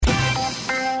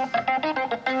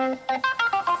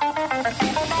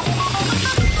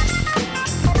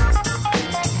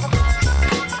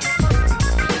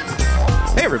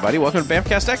everybody. Welcome to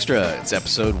Bamfcast Extra. It's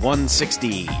episode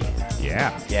 160.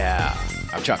 Yeah.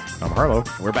 I'm Chuck. I'm Harlow.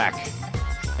 We're back.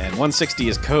 And 160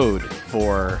 is code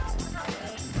for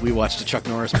we watched a Chuck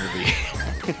Norris movie.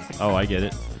 Oh, I get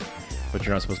it. But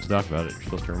you're not supposed to talk about it. You're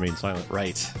supposed to remain silent.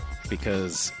 Right.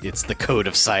 Because it's the Code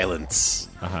of Silence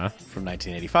from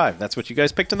 1985. That's what you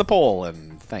guys picked in the poll,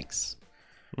 and thanks.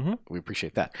 Mm-hmm. We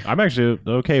appreciate that. I'm actually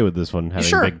okay with this one having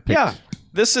Sure. big picks. Yeah.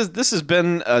 This has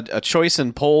been a choice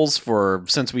in polls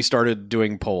since we started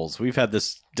doing polls. We've had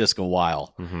this disc a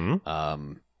while.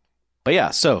 Mm-hmm. But yeah,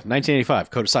 so 1985,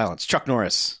 Code of Silence. Chuck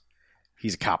Norris.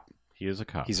 He's a cop. He is a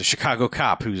cop. He's a Chicago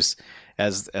cop who's,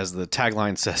 as the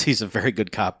tagline says, he's a very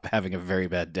good cop having a very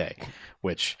bad day,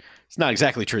 which is not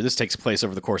exactly true. This takes place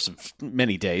over the course of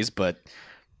many days, but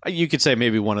you could say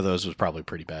maybe one of those was probably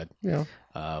pretty bad. Yeah.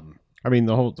 I mean,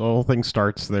 the whole thing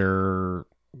starts. They're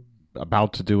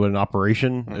about to do an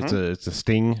operation. Mm-hmm. It's a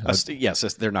sting. Yes,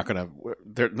 they're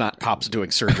not cops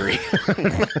doing surgery.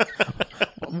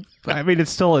 I mean,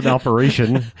 it's still an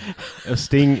operation. A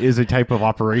sting is a type of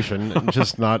operation,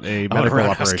 just not a medical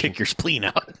operation. Kick your spleen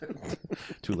out.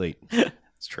 Too late.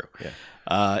 It's true.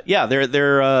 Yeah.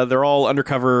 They're all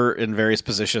undercover in various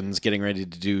positions, getting ready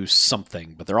to do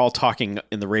something, but they're all talking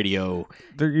in the radio.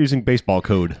 They're using baseball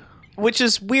code, which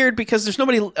is weird because there's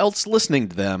nobody else listening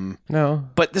to them. No.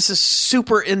 But this is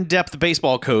super in-depth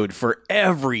baseball code for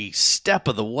every step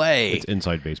of the way. It's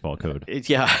inside baseball code.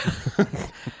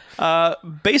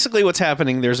 Basically what's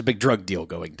happening, there's a big drug deal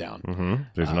going down. Mm-hmm.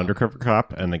 There's an undercover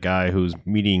cop and the guy who's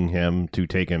meeting him to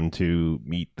take him to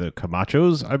meet the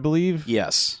Camachos, I believe.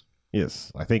 Yes,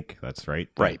 I think that's right.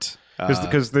 Right.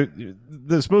 Because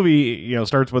this movie,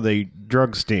 starts with a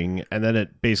drug sting, and then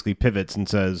it basically pivots and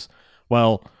says,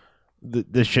 well,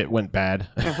 this shit went bad.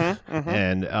 Mm-hmm.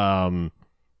 And,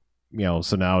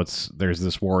 so now there's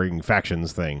this warring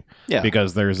factions thing. Yeah.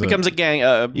 Because becomes a gang,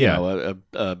 all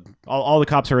the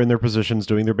cops are in their positions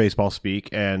doing their baseball speak,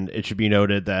 and it should be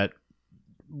noted that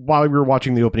while we were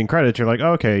watching the opening credits, you're like,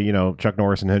 oh, okay, Chuck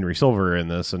Norris and Henry Silver are in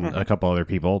this, and a couple other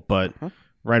people, but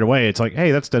right away it's like, hey,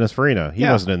 that's Dennis Farina. He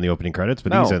wasn't in the opening credits,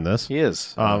 but he's in this. He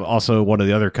is. Also, one of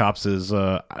the other cops is,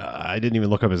 I didn't even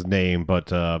look up his name, but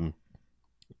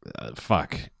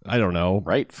fuck, I don't know.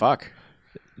 Right, fuck.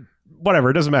 Whatever,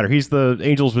 it doesn't matter. He's the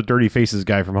Angels with Dirty Faces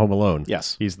guy from Home Alone.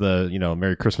 Yes. He's the,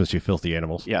 Merry Christmas, you filthy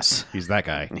animals. Yes. He's that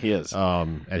guy. He is.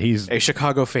 And he's a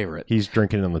Chicago favorite. He's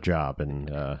drinking on the job,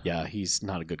 and he's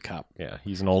not a good cop. Yeah,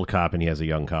 he's an old cop, and he has a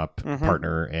young cop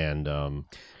partner, and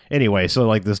anyway, so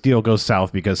like this deal goes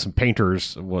south because some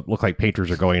painters, what look like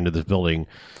painters, are going into this building,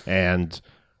 and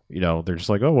they're just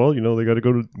like, oh well, they got to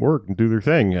go to work and do their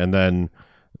thing, and then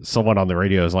someone on the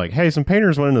radio is like, hey, some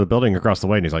painters went into the building across the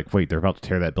way, and he's like, wait, they're about to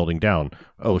tear that building down.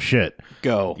 Oh shit.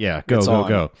 Go. Yeah,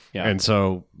 go. Yeah. And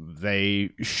so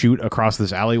they shoot across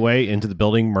this alleyway into the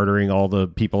building, murdering all the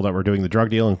people that were doing the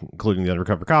drug deal, including the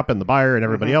undercover cop and the buyer and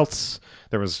everybody else.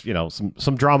 There was,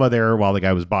 some drama there while the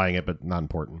guy was buying it, but not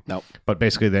important. Nope. But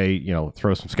basically they,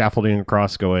 throw some scaffolding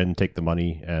across, go in, take the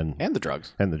money and the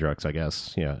drugs. And the drugs, I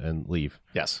guess. Yeah, and leave.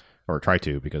 Yes. Or try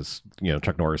to, because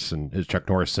Chuck Norris and his Chuck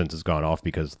Norris sense has gone off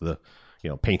because the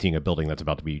painting a building that's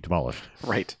about to be demolished.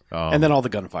 Right. And then all the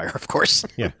gunfire, of course.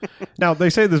 Yeah. Now they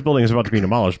say this building is about to be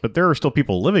demolished, but there are still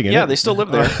people living in it. Yeah, they still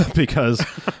live there because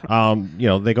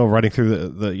they go running through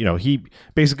the he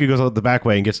basically goes out the back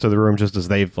way and gets to the room just as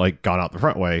they've like gone out the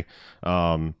front way.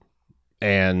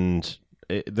 And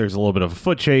there's a little bit of a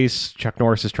foot chase. Chuck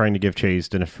Norris is trying to give chase.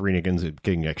 Dennis Farina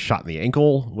getting like shot in the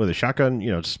ankle with a shotgun.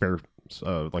 To spare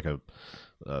like a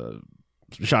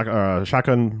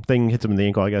shotgun thing hits him in the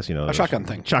ankle, I guess. A shotgun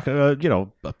thing.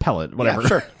 A pellet, whatever. Yeah,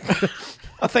 sure.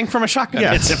 A thing from a shotgun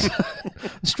hits him.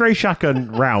 Stray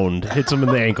shotgun round hits him in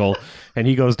the ankle, and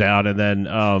he goes down. And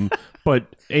then,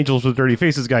 but Angels with Dirty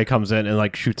Faces guy comes in and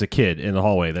like shoots a kid in the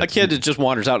hallway. A kid that just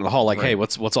wanders out in the hall like, hey,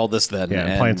 what's all this then? Yeah,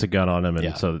 and plants a gun on him,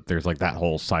 and so there's like that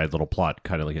whole side little plot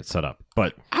kind of like gets set up.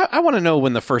 But I want to know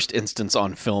when the first instance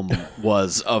on film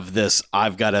was of this.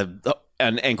 I've got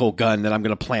an ankle gun that I'm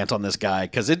going to plant on this guy,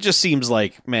 because it just seems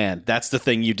like, man, that's the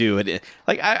thing you do.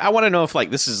 I want to know if like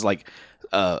this is like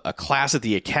a class at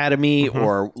the academy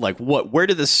or like where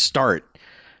did this start?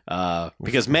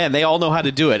 Because man, they all know how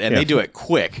to do it, and they do it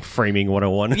quick. Framing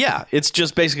 101. Yeah, it's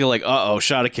just basically like,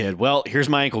 shot a kid. Well, here's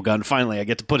my ankle gun. Finally, I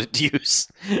get to put it to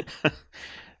use.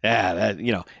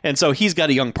 Yeah, and so he's got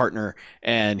a young partner,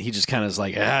 and he just kind of is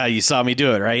like, you saw me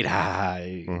do it, right?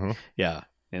 Yeah.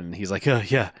 And he's like, oh,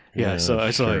 yeah. So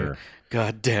I saw you.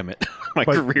 God damn it. My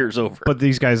career's over. But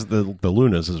these guys, the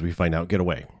Lunas, as we find out, get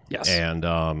away. Yes.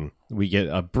 And we get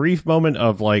a brief moment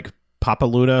of like Papa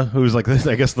Luna, who's like this,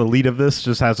 I guess the lead of this,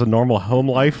 just has a normal home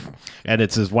life, and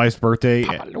it's his wife's birthday,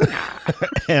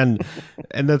 and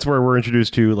that's where we're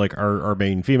introduced to like our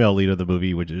main female lead of the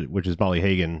movie, which is Molly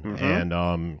Hagan,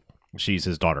 and she's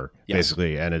his daughter,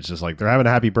 basically, and it's just like they're having a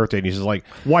happy birthday, and he's just like,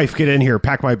 "Wife, get in here,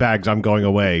 pack my bags, I'm going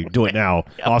away, do it now."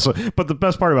 Also, but the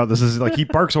best part about this is like he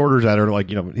barks orders at her,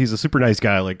 like, you know, he's a super nice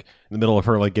guy, like in the middle of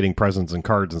her like getting presents and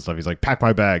cards and stuff. He's like, "Pack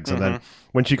my bags," and then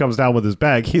when she comes down with his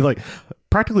bag, he like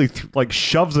practically like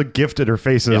shoves a gift at her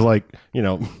face and is like, you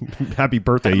know, happy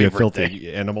birthday, you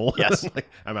filthy animal. Yes. Like,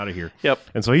 I'm out of here. Yep.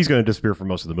 And so he's going to disappear for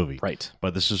most of the movie. Right.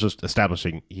 But this is just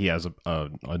establishing he has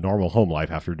a normal home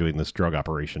life after doing this drug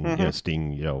operation, you know,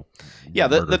 sting, you know. Yeah,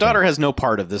 the daughter has no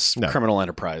part of this criminal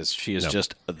enterprise. She is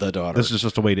just the daughter. This is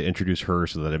just a way to introduce her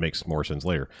so that it makes more sense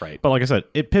later. Right. But like I said,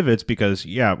 it pivots because,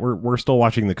 we're still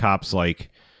watching the cops, like,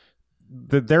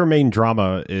 their main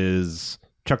drama is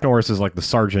Chuck Norris is like the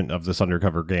sergeant of this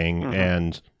undercover gang,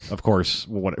 and of course,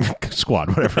 squad,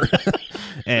 whatever.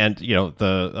 And you know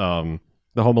the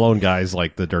Home Alone guy's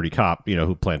like the dirty cop, you know,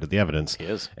 who planted the evidence. He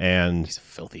is, and he's a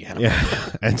filthy animal. Yeah,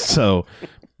 and so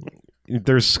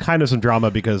there's kind of some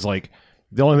drama because like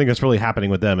the only thing that's really happening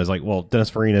with them is like, well, Dennis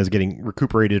Farina is getting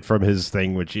recuperated from his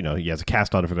thing, which, you know, he has a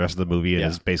cast on for the rest of the movie and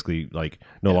is basically like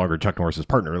no longer Chuck Norris's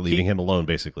partner, leaving him alone,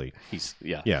 basically.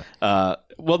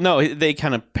 Well, no, they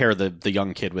kind of pair the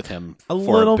young kid with him a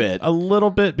little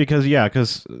bit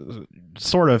because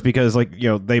sort of because like, you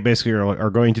know, they basically are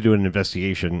going to do an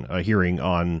investigation, a hearing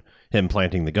on him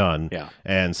planting the gun. Yeah.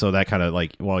 And so that kind of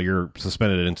like, well, you're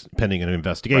suspended and pending an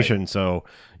investigation. Right. So,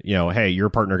 you know, hey, your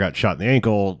partner got shot in the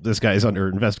ankle. This guy's under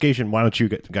investigation. Why don't you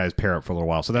guys pair up for a little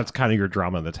while? So that's kind of your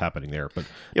drama that's happening there.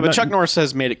 But Chuck Norris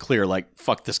has made it clear, like,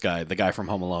 fuck this guy, the guy from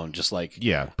Home Alone. Just like,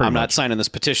 I'm not signing this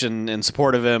petition in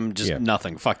support of him. Just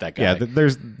nothing. Fuck that guy. Yeah,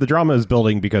 the drama is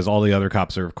building because all the other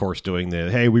cops are, of course, doing the,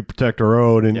 hey, we protect our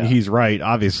own, and he's right,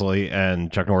 obviously,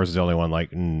 and Chuck Norris is the only one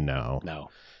like, no.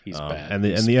 He's bad. And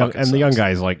the young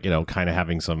guy's like, you know, kind of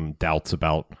having some doubts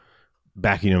about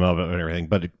backing him up and everything.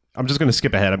 But I'm just going to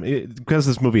skip ahead because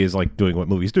this movie is like doing what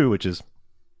movies do, which is,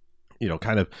 you know,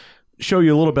 kind of show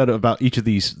you a little bit about each of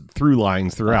these through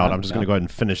lines throughout. I'm just going to go ahead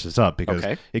and finish this up because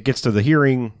it gets to the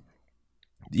hearing.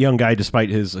 The young guy, despite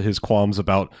his qualms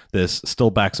about this,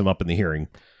 still backs him up in the hearing.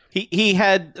 He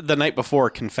had the night before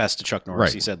confessed to Chuck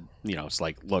Norris. Right. He said, you know, it's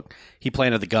like, look, he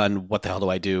planted the gun. What the hell do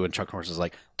I do? And Chuck Norris is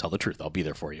like, tell the truth. I'll be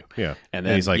there for you. Yeah. And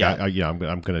then he's like, I'm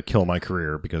going to kill my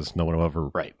career because no one will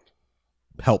ever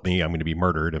help me. I'm going to be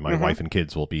murdered and my wife and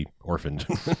kids will be orphaned.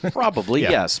 Probably,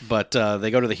 yes. But they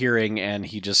go to the hearing and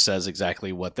he just says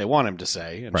exactly what they want him to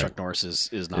say. And Chuck Norris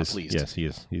is not pleased. Yes, he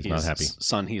is. He's not happy.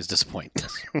 Son, he is disappointed.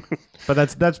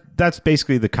 But that's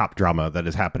basically the cop drama that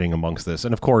is happening amongst this.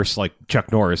 And of course, like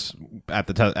Chuck Norris at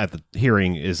the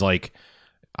hearing is like,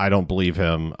 I don't believe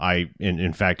him.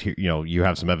 In fact, you know, you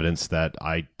have some evidence that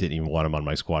I didn't even want him on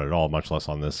my squad at all, much less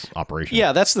on this operation.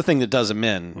 Yeah, that's the thing that does him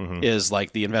in is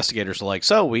like the investigators are like,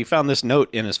 so we found this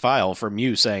note in his file from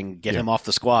you saying get him off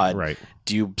the squad. Right.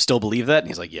 Do you still believe that? And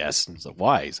he's like, yes. And he's like,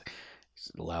 why? He's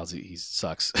lousy. He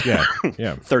sucks. Yeah.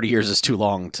 30 years is too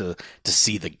long to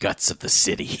see the guts of the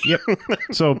city. Yep.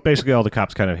 So basically, all the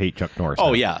cops kind of hate Chuck Norris.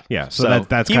 Oh now. yeah. So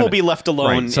that's he will be left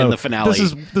alone in the finale.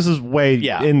 This is way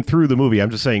in through the movie.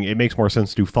 I'm just saying it makes more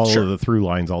sense to follow the through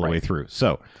lines all the way through.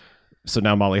 So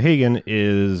now Molly Hagan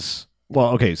is.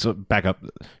 Well, okay, so back up.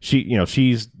 She's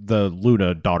the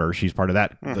Luna daughter. She's part of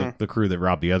that, the crew that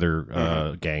robbed the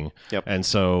other gang. Yep. And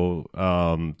so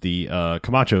the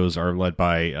Camachos are led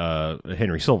by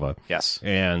Henry Silva. Yes.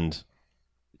 And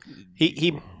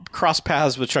he crossed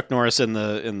paths with Chuck Norris in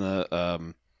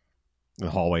the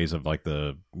hallways of like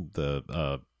the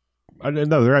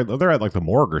no, they're at like the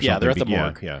morgue or something. Yeah, they're at the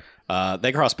morgue. Yeah.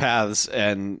 They cross paths,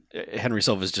 and Henry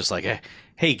Silva's just like,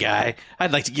 hey, guy,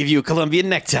 I'd like to give you a Colombian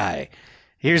necktie.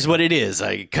 Here's what it is.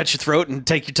 I cut your throat and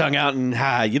take your tongue out,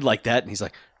 and you'd like that. And he's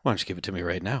like, why don't you give it to me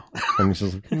right now? And he's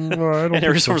just like, no, I don't. And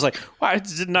Henry Silva's like, well, I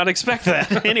did not expect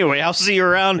that. Anyway, I'll see you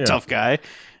around, tough guy.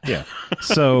 Yeah.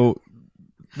 So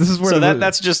this is where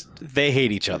that's just they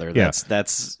hate each other.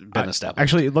 That's been established.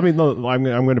 Actually, let me know. I'm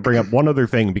going to bring up one other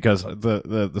thing because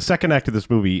the second act of this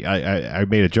movie, I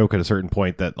made a joke at a certain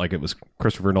point that like it was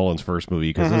Christopher Nolan's first movie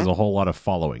because there's a whole lot of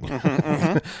following.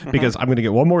 Because I'm going to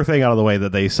get one more thing out of the way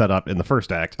that they set up in the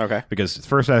first act. Okay. Because the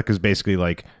first act is basically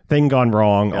like thing gone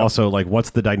wrong. Yep. Also, like what's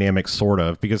the dynamic sort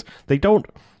of because they don't.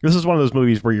 This is one of those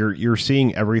movies where you're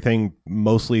seeing everything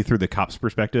mostly through the cop's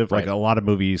perspective. Like a lot of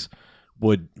movies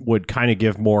would kind of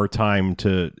give more time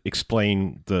to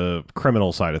explain the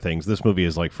criminal side of things. This movie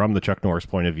is like from the Chuck Norris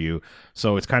point of view,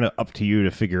 so it's kind of up to you to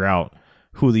figure out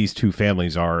who these two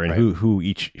families are and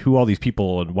who all these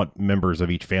people and what members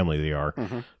of each family they are.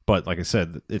 But like I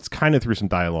said, it's kind of through some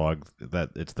dialogue that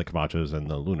it's the Camachos and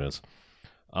the Lunas.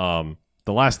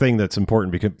 The last thing that's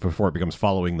important before it becomes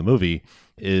following the movie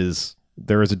is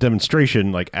there is a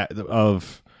demonstration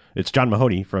of it's John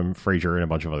Mahoney from Frasier and a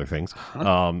bunch of other things.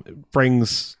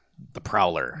 Brings the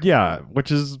Prowler. Yeah,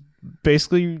 which is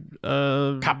basically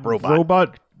cop robot.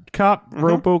 Robot cop,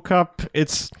 RoboCop.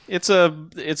 It's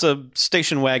a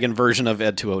station wagon version of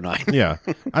Ed 209. Yeah.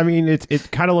 I mean,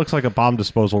 it kind of looks like a bomb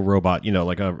disposal robot,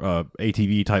 like a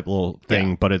ATV type little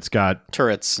thing, but it's got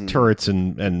turrets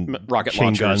and rocket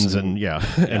chain launchers guns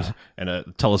and a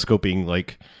telescoping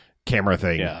camera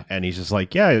thing, and he's just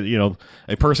like, a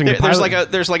person can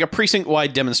there's like a precinct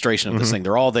wide demonstration of this thing.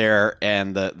 They're all there,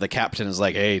 and the captain is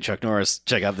like, "Hey, Chuck Norris,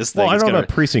 check out this thing." Well, I don't know about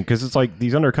precinct because it's like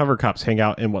these undercover cops hang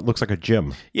out in what looks like a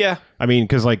gym. Yeah, I mean,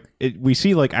 because we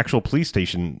see actual police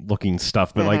station looking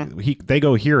stuff, but they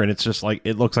go here and it's just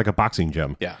it looks like a boxing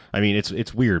gym. Yeah, I mean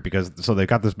it's weird because they've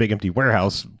got this big empty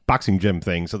warehouse boxing gym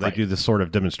thing, so they do this sort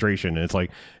of demonstration, and it's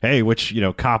like, hey, which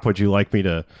cop would you like me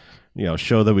to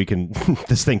show that we can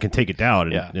this thing can take it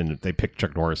down, and they pick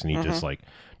Chuck Norris, and he just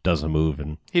doesn't move,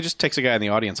 and he just takes a guy in the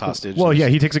audience hostage. Well,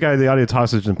 he takes a guy in the audience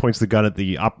hostage and points the gun at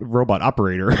the robot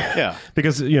operator. Yeah,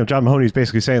 because John Mahoney's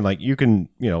basically saying you can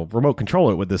remote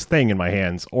control it with this thing in my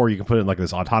hands, or you can put it in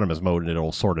this autonomous mode and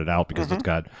it'll sort it out because it's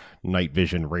got night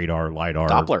vision, radar, lidar,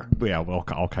 Doppler. Yeah, well,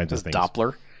 all kinds of things.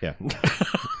 Doppler. Yeah.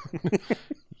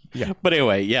 Yeah, but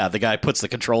anyway, the guy puts the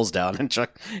controls down, and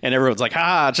everyone's like,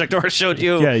 Chuck Norris showed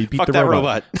you. Yeah, you beat Fuck the that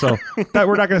robot. So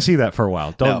we're not going to see that for a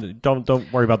while.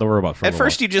 Don't worry about the robot for a while. At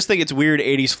first, you just think it's weird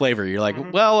 80s flavor. You're like,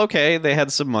 well, okay, they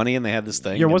had some money and they had this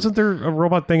thing. Yeah, wasn't there a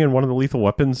robot thing in one of the Lethal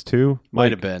Weapons too?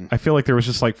 Might have been. I feel like there was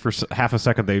just for half a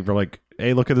second they were like,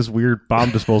 hey, look at this weird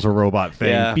bomb disposal robot thing.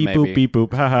 Yeah, beep maybe. boop, beep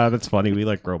boop. Haha, that's funny. We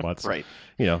like robots. Right.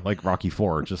 Like Rocky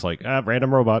IV, just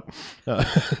random robot.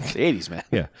 It's the 80s, man.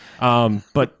 Yeah.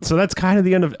 But so that's kind of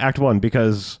the end of Act 1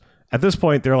 because at this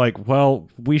point they're like, well,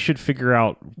 we should figure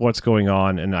out what's going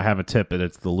on, and I have a tip, and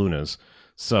it's the Lunas.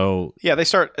 So yeah, they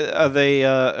start.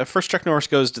 First, Chuck Norris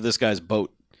goes to this guy's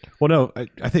boat. Well, no,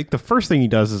 I think the first thing he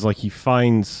does is he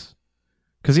finds,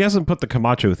 because he hasn't put the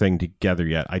Camacho thing together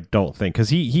yet. I don't think, because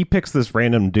he picks this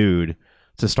random dude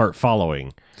to start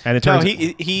following, and it turns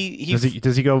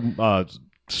does he go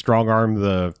strong arm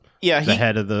the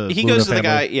head of the he Luna goes to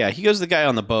family? the guy he goes to the guy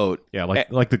on the boat,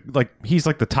 he's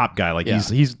the top guy,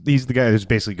 he's the guy who's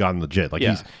basically gone legit,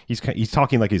 he's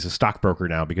talking like he's a stockbroker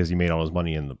now because he made all his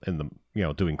money in the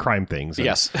doing crime things,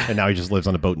 and now he just lives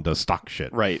on a boat and does stock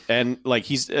shit, right? And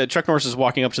he's Chuck Norris is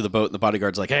walking up to the boat, and the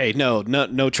bodyguard's like, hey, no,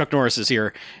 Chuck Norris is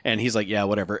here, and he's like, yeah,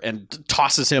 whatever, and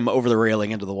tosses him over the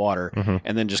railing into the water,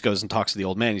 and then just goes and talks to the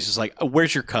old man. He's just like,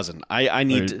 where's your cousin? I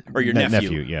need or your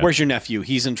nephew. Where's your nephew?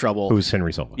 He's in trouble. Who's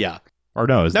Henry Silva? Yeah. Or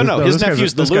no, his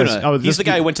nephew's the Luna. He's the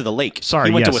guy who went to the lake. Sorry,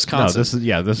 he went to Wisconsin.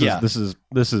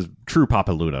 This is true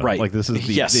Papa Luna. Right. This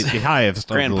is the highest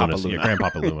Grandpapa of the Lunas. Luna. Yeah,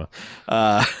 Grandpapa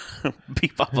Luna.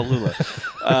 Big Papa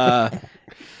Lula.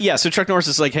 Yeah, so Chuck Norris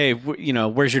is like, hey,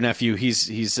 where's your nephew?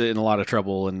 He's in a lot of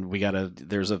trouble, and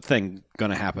there's a thing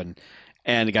gonna happen.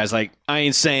 And the guy's like, I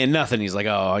ain't saying nothing. He's like,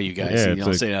 oh, you guys, you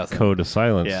don't say nothing. Code of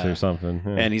silence or something.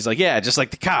 Yeah. And he's like, yeah, just like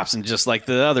the cops and just like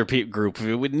the other group.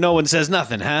 No one says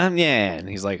nothing, huh? Yeah. And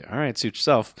he's like, all right, suit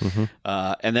yourself.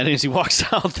 And then as he walks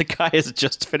out, the guy has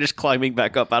just finished climbing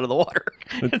back up out of the water.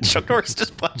 And Chuck Norris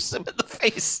just punches him in the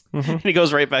face. And he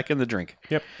goes right back in the drink.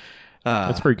 Yep.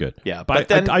 That's pretty good. Yeah, but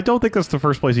then, I don't think that's the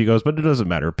first place he goes, but it doesn't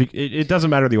matter. It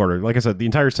doesn't matter the order. Like I said, the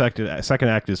entire second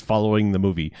act is following the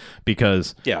movie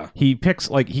because he picks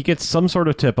he gets some sort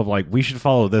of tip of we should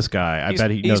follow this guy. I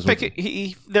bet he knows.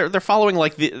 They're following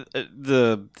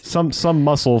the some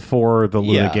muscle for the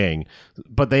Luna gang,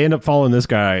 but they end up following this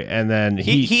guy, and then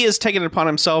he has taken it upon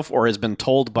himself or has been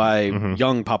told by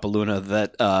young Papa Luna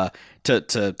that.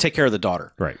 To take care of the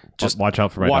daughter. Right. Just watch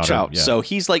out for my daughter. Watch out. Yeah. So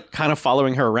he's kind of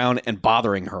following her around and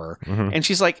bothering her. And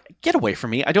she's like, get away from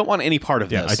me. I don't want any part of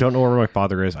this. I don't know where my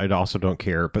father is. I also don't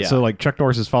care. But so Chuck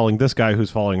Norris is following this guy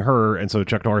who's following her. And so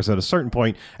Chuck Norris at a certain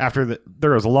point after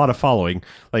there was a lot of following,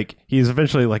 he's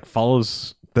eventually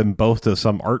follows them both to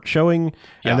some art showing.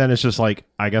 And then it's just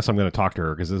I guess I'm going to talk to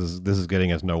her because this is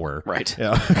getting us nowhere. Right.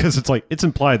 Yeah. Because it's it's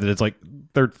implied that it's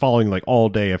they're following like all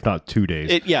day, if not 2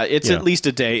 days. It's at least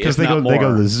a day because they go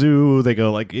to the zoo. They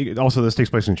go like also this takes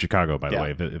place in Chicago, by the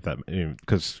way, if that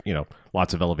because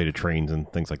lots of elevated trains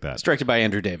and things like that. It's directed by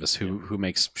Andrew Davis, who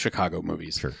makes Chicago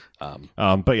movies. Sure.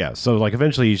 But yeah, so like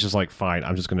eventually he's just like, fine,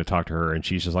 I'm just going to talk to her, and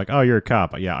she's just like, oh, you're a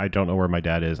cop. Yeah, I don't know where my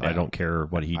dad is. I don't care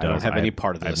what he does. I don't have any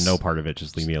part of this. I have no part of it.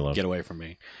 Just leave me alone. Get away from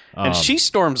me. And she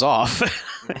storms off,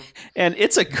 and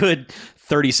it's a good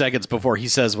 30 seconds before he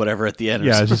says whatever at the end.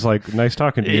 Yeah, it's just like, nice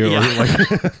talking to you. Yeah.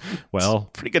 Like, well,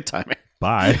 pretty good timing.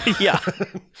 Bye. Yeah.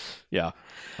 Yeah.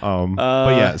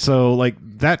 But yeah, so like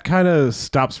that kind of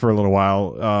stops for a little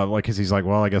while, like, cause he's like,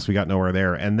 well, I guess we got nowhere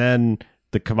there. And then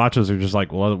the Camachos are just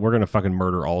like, well, we're going to fucking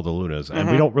murder all the Lunas. And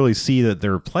we don't really see that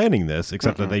they're planning this,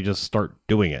 except that they just start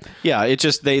doing it. Yeah. It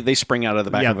just, they spring out of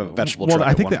the back of a vegetable truck.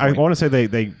 I think I want to say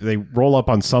they roll up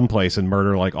on some place and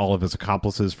murder like all of his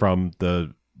accomplices from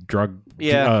the drug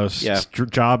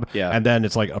job. Yeah. And then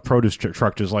it's like a produce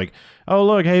truck just like, oh,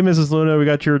 look, hey, Mrs. Luna, we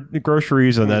got your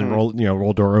groceries, and then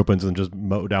roll door opens and just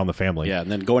mow down the family. Yeah,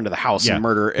 and then go into the house and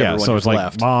murder everyone so it's like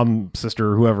left. Mom,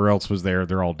 sister, whoever else was there,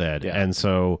 they're all dead. Yeah. And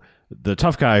so the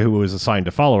tough guy who was assigned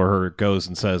to follow her goes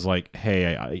and says like,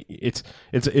 hey, it's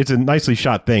a nicely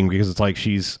shot thing because it's like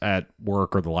she's at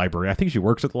work or the library. I think she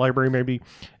works at the library. Maybe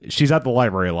she's at the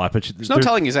library a lot, but there's no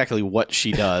telling exactly what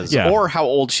she does or how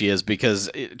old she is, because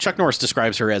Chuck Norris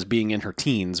describes her as being in her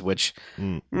teens, which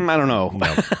I don't know.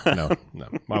 No.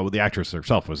 Well, the actress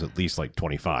herself was at least like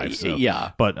 25. So.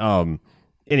 Yeah. But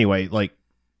anyway, like,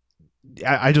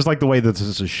 I just like the way that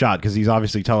this is shot, because he's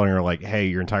obviously telling her like, hey,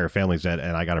 your entire family's dead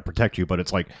and I got to protect you. But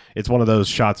it's like, it's one of those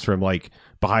shots from like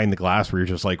behind the glass where you're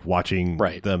just like watching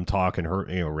them talk and her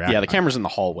react. Yeah, the camera's in the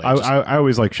hallway. I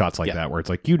always like shots like that where it's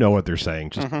like, what they're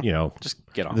saying. Just,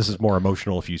 just get on. This is more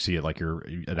emotional if you see it like you're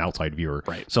an outside viewer.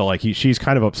 Right. So like she's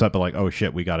kind of upset, but like, oh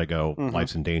shit, we got to go.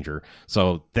 Life's in danger.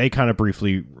 So they kind of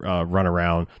briefly run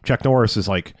around. Chuck Norris is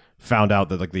like, found out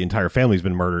that like the entire family's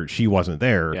been murdered. She wasn't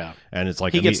there. Yeah. And it's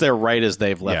like he gets there right as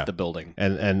they've left the building.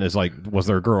 And is like, was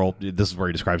there a girl? This is where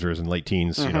he describes her as in late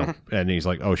teens, and he's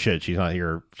like, oh shit, she's not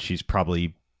here. She's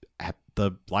probably at the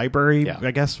library,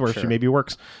 I guess, where she maybe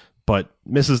works, but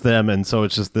misses them. And so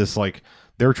it's just this like,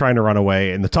 they're trying to run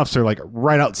away and the toughs are like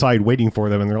right outside waiting for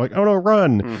them. And they're like, oh no,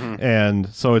 run. And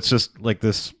so it's just like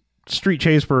this street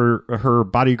chase where her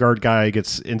bodyguard guy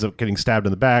ends up getting stabbed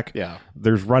in the back. Yeah.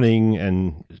 There's running,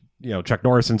 and Chuck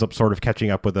Norris ends up sort of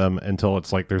catching up with them until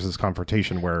it's like there's this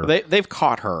confrontation where they've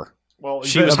caught her. Well,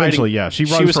 she was eventually, hiding, she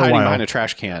runs she was for a hiding while. behind a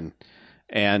trash can,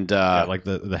 and like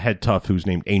the head tough who's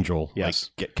named Angel,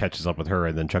 catches up with her,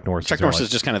 and then Chuck Norris is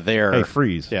just kind of there. Hey,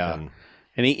 freeze! Yeah.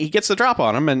 And he gets the drop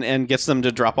on him and gets them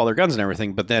to drop all their guns and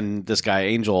everything. But then this guy,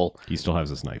 Angel... He still has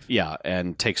this knife. Yeah,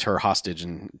 and takes her hostage.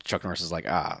 And Chuck Norris is like,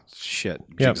 shit.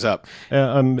 Jigs up.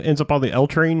 Ends up on the L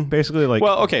train, basically. Like,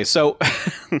 well, okay, so...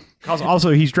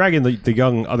 also, he's dragging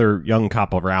the other young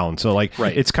cop around. So, like,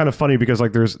 it's kind of funny because,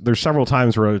 like, there's several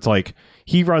times where it's like,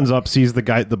 he runs up, sees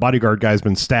the bodyguard guy's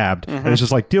been stabbed, and it's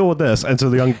just like, deal with this. And so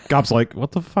the young cop's like,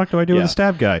 what the fuck do I do with the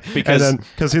stab guy? Because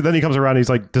then he comes around, and he's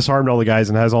like disarmed all the guys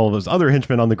and has all of his other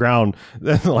henchmen on the ground.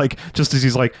 Like, just as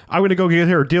he's like, I'm going to go get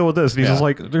her, deal with this. And he's just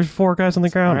like, there's 4 guys on the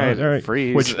ground. All right.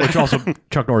 Freeze. Which also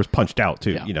Chuck Norris punched out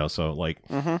too, so like,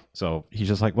 so he's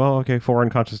just like, well, okay, 4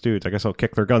 unconscious dudes. I guess I'll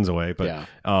kick their guns away. But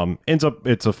ends up,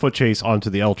 it's a foot chase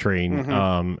onto the L train.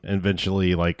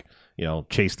 Eventually, like,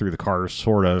 chase through the cars,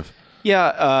 sort of.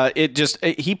 Yeah,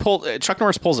 Chuck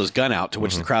Norris pulls his gun out, to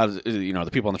which the crowd, the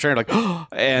people on the train are like, oh,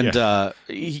 and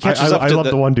he catches up to I love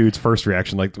the one dude's first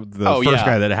reaction, like the first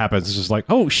guy that it happens is just like,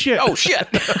 oh shit.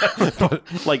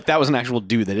 Like that was an actual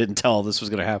dude. They didn't tell this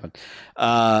was going to happen.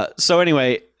 So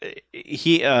anyway,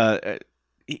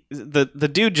 the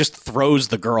dude just throws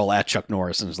the girl at Chuck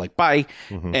Norris and is like, bye,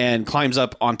 and climbs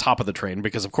up on top of the train,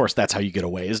 because of course that's how you get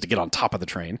away, is to get on top of the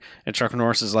train. And Chuck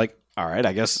Norris is like, all right,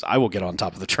 I guess I will get on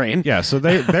top of the train. Yeah, so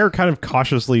they're kind of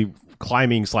cautiously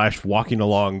climbing / walking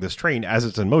along this train as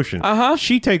it's in motion.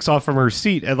 She takes off from her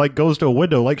seat and like goes to a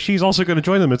window, like she's also going to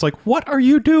join them. It's like, what are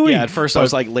you doing? Yeah, at first I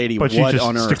was like, lady, but what she just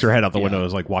on earth? Sticks her head out the window and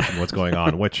is like watching what's going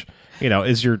on, which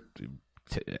is your...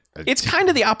 It's kind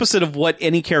of the opposite of what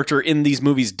any character in these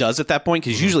movies does at that point,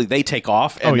 because usually they take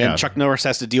off and then Chuck Norris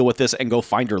has to deal with this and go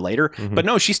find her later. But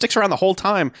no, she sticks around the whole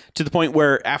time, to the point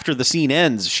where after the scene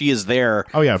ends, she is there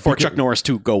for Chuck Norris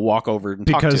to go walk over and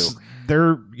talk to. Because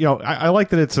they're, I like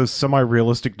that it's a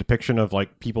semi-realistic depiction of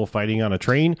like people fighting on a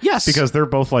train. Yes. Because they're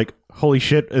both like, holy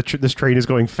shit, this train is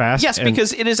going fast. Yes,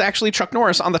 because it is actually Chuck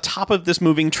Norris on the top of this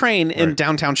moving train in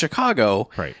downtown Chicago.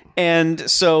 Right. And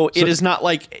so it is not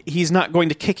like he's not going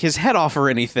to kick his head off or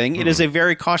anything. It is a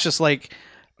very cautious, like,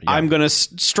 I'm going to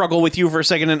struggle with you for a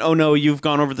second, and oh no, you've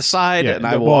gone over the side, and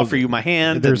I will offer you my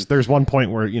hand. There's one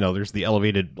point where there's the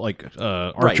elevated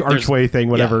archway thing,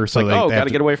 whatever. So like, they got to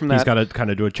get away from that. He's got to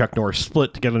kind of do a Chuck Norris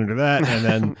split to get under that,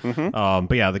 and then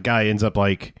but yeah, the guy ends up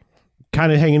like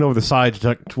kind of hanging over the side,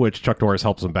 to which Chuck Norris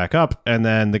helps him back up, and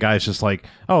then the guy's just like,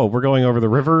 "Oh, we're going over the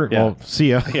river. Yeah. Well,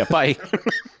 see ya." Yeah, bye.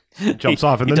 Jumps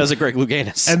off, and he then does a Greg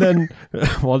Louganis. And then,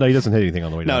 well, no, he doesn't hit anything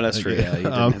on the way down. No, that's true. Yeah, he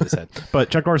didn't hit his head. But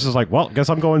Chuck Norris is like, "Well, guess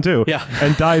I'm going too." Yeah,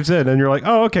 and dives in, and you're like,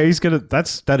 "Oh, okay, he's gonna."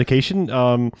 That's dedication.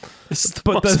 This is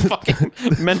the most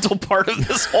fucking mental part of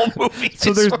this whole movie.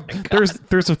 So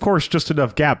there's of course just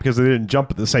enough gap because they didn't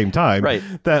jump at the same time. Right.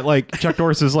 That like Chuck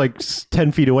Norris is like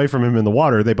 10 feet away from him in the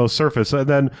water. They both surface, and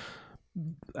then,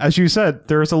 as you said,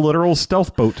 there's a literal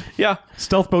stealth boat. Yeah.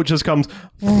 Stealth boat just comes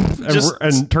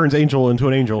and turns Angel into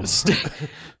an angel.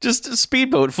 Just a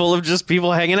speedboat full of just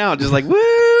people hanging out, just like,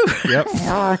 woo! Yep.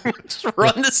 Just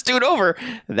run this dude over.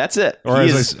 That's it. Or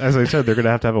as I said, they're going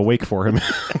to have a wake for him.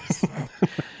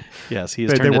 Yes, he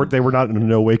is. They were not in a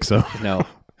no wake zone. No.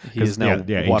 He is now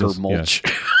water mulch.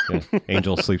 Yeah.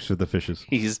 Angel sleeps with the fishes.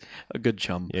 He's a good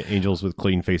chum. Yeah, angels with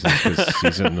clean faces because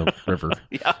he's in the river.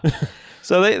 Yeah.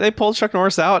 So they pulled Chuck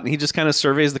Norris out, and he just kind of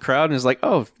surveys the crowd and is like,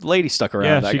 "Oh, lady stuck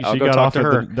around. Yeah, I'll she go got talk off to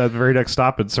her." at the very next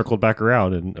stop and circled back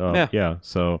around, and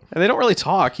so and they don't really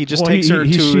talk. He just takes her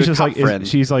to a cop friend.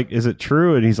 She's like, "Is it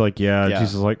true?" And he's like, "Yeah." And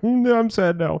she's just like, "No, I'm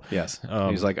sad now." Yes.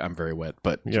 He's like, "I'm very wet,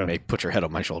 but you may put your head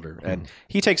on my shoulder." And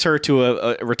he takes her to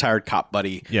a retired cop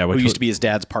buddy who used to be his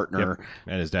dad's partner. Yep.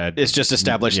 And his dad is just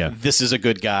established. This is a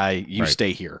good guy. You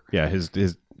stay here. Yeah.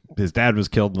 His dad was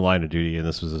killed in the line of duty, and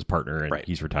this was his partner, and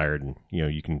he's retired, and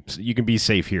you can be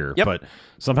safe here. Yep. But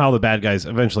somehow the bad guys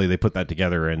eventually they put that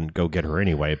together and go get her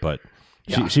anyway. But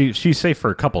she's safe for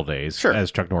a couple days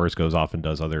as Chuck Norris goes off and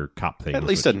does other cop things. At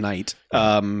least a night,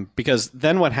 because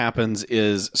then what happens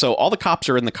is all the cops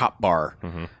are in the cop bar.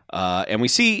 And we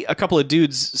see a couple of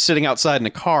dudes sitting outside in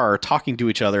a car talking to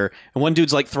each other, and one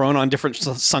dude's like throwing on different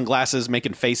sunglasses,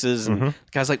 making faces, and the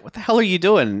guy's like, "What the hell are you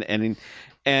doing?"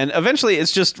 And eventually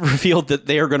it's just revealed that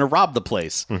they are going to rob the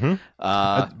place.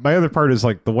 My other part is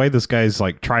like the way this guy's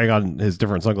like trying on his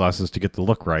different sunglasses to get the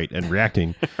look right and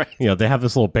reacting. They have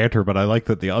this little banter, but I like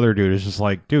that the other dude is just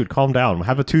like, "Dude, calm down.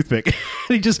 Have a toothpick."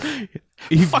 And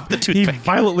fuck the toothpick. He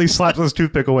violently slaps his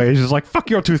toothpick away. He's just like,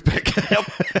 "Fuck your toothpick."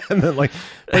 And then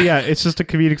but yeah, it's just a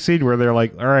comedic scene where they're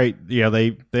like, "All right,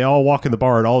 they all walk in the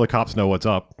bar and all the cops know what's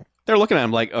up." They're looking at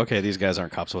him like, "Okay, these guys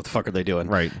aren't cops. What the fuck are they doing?"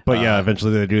 Right. But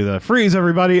eventually they do the freeze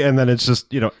everybody, and then it's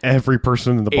just, every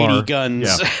person in the 80 bar. 80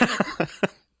 guns.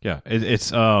 Yeah.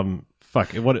 It's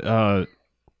fuck. What God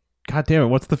damn it,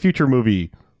 what's the future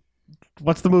movie?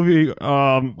 What's the movie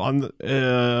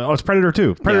it's Predator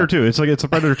 2. Predator 2. It's a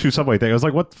Predator 2 subway thing. I was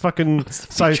like, what fucking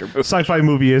sci-fi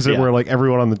movie is it where like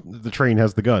everyone on the train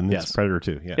has the gun? It's Predator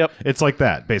 2. Yeah. Yep. It's like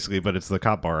that basically, but it's the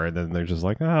cop bar, and then they're just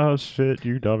like, "Oh shit,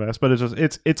 you dumbass." But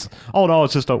it's all in all,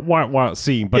 it's just a wah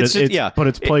scene, but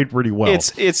it's played pretty well.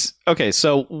 It's okay.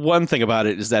 So one thing about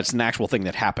it is that it's an actual thing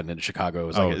that happened in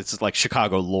Chicago. It's like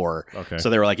Chicago lore. Okay.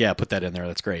 So they were like, "Yeah, put that in there.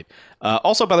 That's great."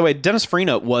 Also, by the way, Dennis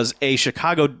Farina was a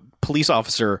Chicago police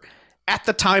officer at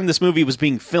the time this movie was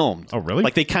being filmed. Oh, really?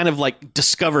 Like they kind of like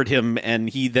discovered him, and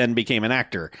he then became an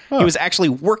actor. He was actually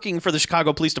working for the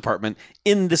Chicago Police Department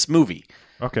in this movie.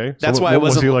 Okay, that's why it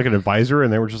was he like an advisor,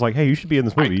 and they were just like, "Hey, you should be in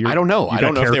this movie." I don't know. I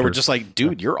don't know if they were just like,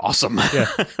 "Dude, you're awesome." Yeah.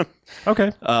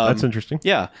 Okay, that's interesting.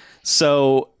 Yeah.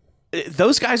 So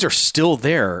those guys are still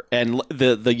there, and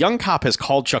the young cop has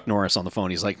called Chuck Norris on the phone.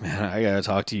 He's like, "Man, I gotta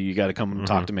talk to you. You gotta come and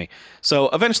talk to me." So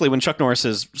eventually, when Chuck Norris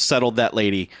has settled that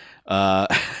lady,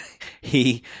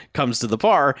 he comes to the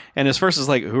bar, and his first is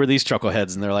like, "Who are these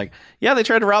chuckleheads?" And they're like, "Yeah, they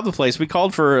tried to rob the place. We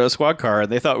called for a squad car, and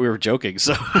they thought we were joking.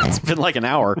 So it's been like an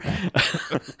hour."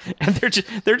 And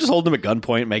they're just holding him at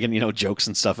gunpoint, making jokes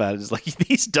and stuff at it. It's like,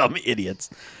 these dumb idiots.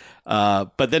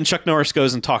 But then Chuck Norris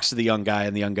goes and talks to the young guy,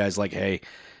 and the young guy's like, "Hey."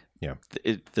 Yeah,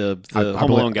 the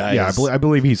Home Alone guy. Yeah, I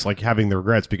believe he's like having the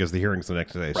regrets because the hearing's the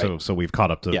next day. Right. So we've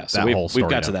caught up to that whole story. We've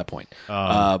got to that point.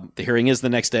 The hearing is the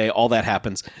next day. All that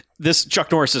happens. This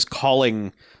Chuck Norris is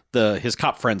calling his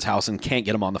cop friend's house and can't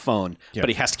get him on the phone, but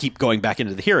he has to keep going back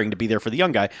into the hearing to be there for the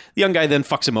young guy. The young guy then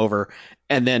fucks him over,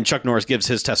 and then Chuck Norris gives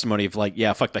his testimony of like,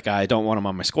 "Yeah, fuck that guy. I don't want him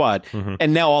on my squad."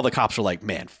 And now all the cops are like,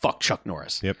 "Man, fuck Chuck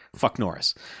Norris. Yep, fuck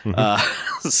Norris." But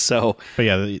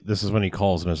yeah, this is when he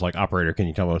calls and is like, "Operator, can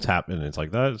you tell me what's happening?" And it's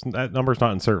like, that number's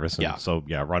not in service. And so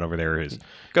run over there.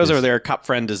 Goes over there. Cop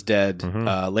friend is dead.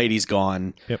 Lady's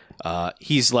gone. Yep.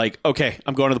 He's like, "Okay,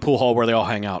 I'm going to the pool hall where they all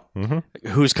hang out.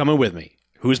 Who's coming with me?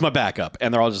 Who's my backup?"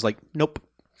 And they're all just like, "Nope."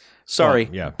 Sorry,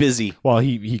 yeah. busy. Well,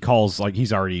 he calls like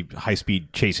he's already high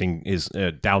speed chasing his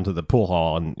down to the pool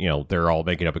hall, and they're all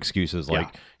making up excuses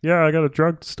like, yeah, I got a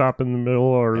drug stop in the middle,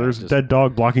 or there's a dead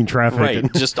dog blocking traffic, Right?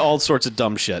 and Just all sorts of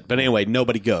dumb shit. But anyway,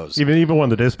 nobody goes. even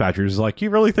one of the dispatchers is like, you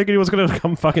really think he was going to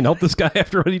come fucking help this guy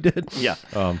after what he did? Yeah.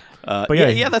 But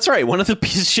yeah, that's right. One of the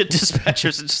piece of shit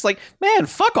dispatchers is just like, man,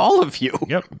 fuck all of you.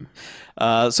 Yep.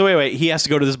 So anyway, he has to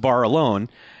go to this bar alone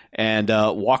and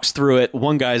walks through it.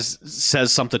 One guy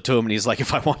says something to him, and he's like,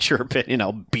 if I want your opinion,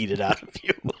 I'll beat it out of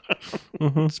you.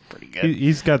 It's pretty good.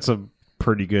 He's got some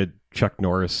pretty good Chuck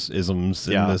Norris isms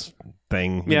in this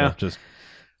thing. Just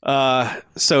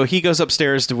so he goes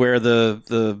upstairs to where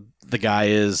the guy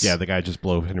is. Yeah, the guy just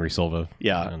blow Henry Silva.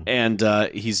 Yeah, and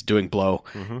he's doing blow.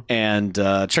 And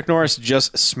Chuck Norris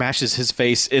just smashes his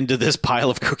face into this pile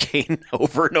of cocaine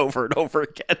over and over and over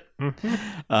again.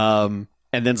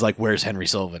 And then's like, where's Henry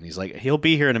Silva? And he's like, he'll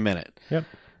be here in a minute. Yep.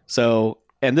 So,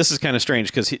 and this is kind of strange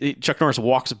because Chuck Norris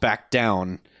walks back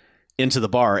down into the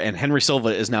bar, and Henry Silva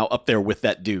is now up there with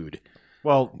that dude.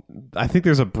 Well, I think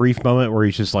there's a brief moment where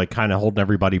he's just like kind of holding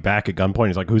everybody back at gunpoint.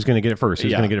 He's like, who's going to get it first?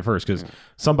 Who's going to get it first? Because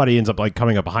somebody ends up like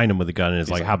coming up behind him with a gun and is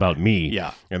like, how about me?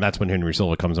 Yeah. And that's when Henry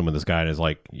Silva comes in with this guy and is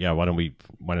like, yeah, why don't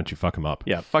you fuck him up?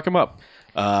 Yeah, fuck him up.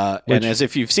 And as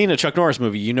if you've seen a Chuck Norris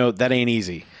movie, you know that ain't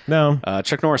easy. No.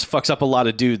 Chuck Norris fucks up a lot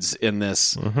of dudes in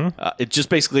this. It just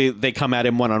basically, they come at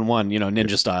him one-on-one,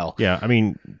 ninja style. Yeah, I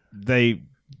mean,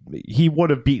 he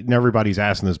would have beaten everybody's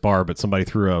ass in this bar, but somebody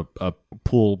threw a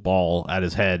pool ball at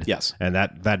his head. Yes. And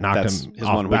that knocked That's him his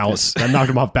off one balance. That knocked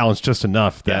him off balance just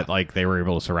enough that like they were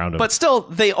able to surround him. But still,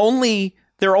 they're only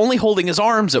holding his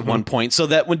arms at one point, so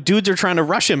that when dudes are trying to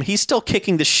rush him, he's still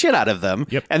kicking the shit out of them.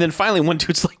 Yep. And then finally, one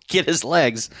dude's like, get his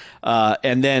legs.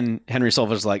 And then Henry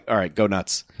Silva's like, all right, go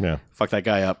nuts. Yeah. Fuck that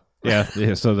guy up. Yeah,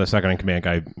 so the second in command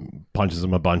guy punches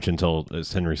him a bunch until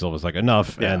Henry Silva's like,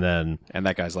 enough, and then... And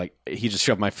that guy's like, he just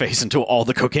shoved my face into all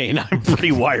the cocaine. I'm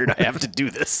pretty wired. I have to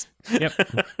do this. Yep.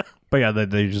 But yeah,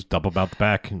 they just dump him out the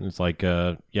back, and it's like,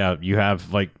 you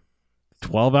have like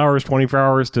 12 hours, 24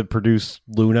 hours to produce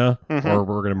Luna, or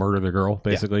we're going to murder the girl,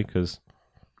 basically, because...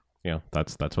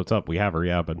 that's what's up. We have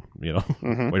her, but we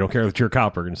don't care that you're a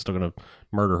cop. We're still gonna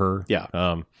murder her.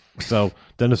 Yeah. So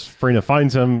Dennis Farina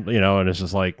finds him, and it's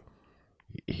just like,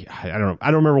 I don't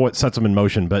remember what sets him in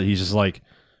motion, but he's just like,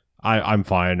 I'm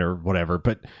fine or whatever.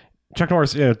 But Chuck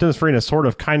Norris, Dennis Farina sort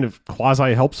of kind of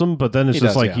quasi helps him, but then it's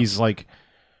he's like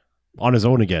on his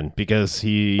own again because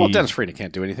Dennis Farina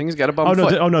can't do anything. He's got a bum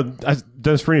foot.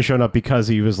 Dennis Farina showed up because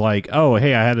he was like, oh,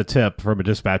 hey, I had a tip from a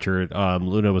dispatcher.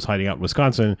 Luna was hiding out in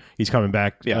Wisconsin. He's coming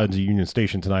back to Union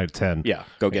Station tonight at 10. Yeah,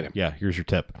 go get him. Yeah, here's your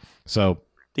tip. So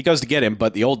he goes to get him,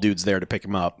 but the old dude's there to pick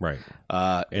him up. Right.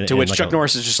 To which Chuck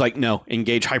Norris is just like, no,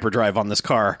 engage hyperdrive on this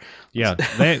car. Yeah,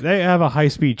 they have a high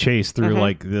speed chase through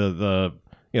like the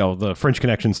French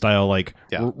Connection style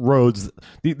roads.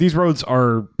 These roads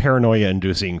are paranoia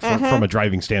inducing from a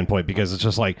driving standpoint because it's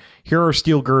just like, here are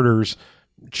steel girders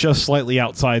just slightly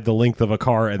outside the length of a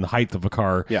car and the height of a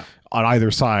car on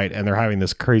either side, and they're having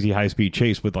this crazy high speed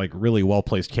chase with like really well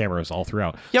placed cameras all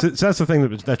throughout. Yep. So that's the thing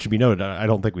that should be noted. I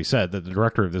don't think we said that the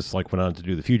director of this went on to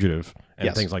do The Fugitive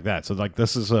and things like that. So like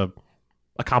this is a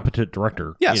competent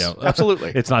director. Yes,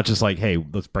 absolutely. It's not just like, hey,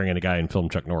 let's bring in a guy and film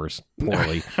Chuck Norris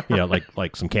poorly,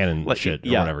 like some Canon shit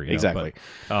or whatever. Exactly.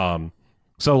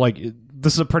 So like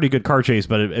this is a pretty good car chase,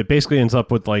 but it basically ends up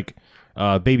with like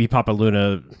Baby Papa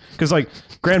Luna, because like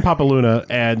Grandpapa Luna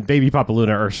and Baby Papa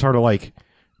Luna are sort of like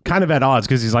kind of at odds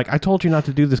because he's like, I told you not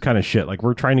to do this kind of shit. Like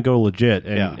we're trying to go legit,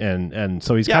 and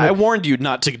so he's kind of, I warned you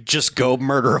not to just go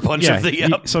murder a bunch of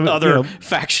the other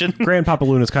faction. Grandpapa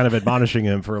Luna's kind of admonishing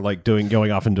him for like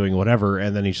going off and doing whatever,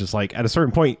 and then he's just like at a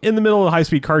certain point in the middle of a high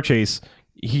speed car chase,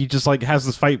 he just like has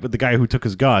this fight with the guy who took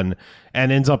his gun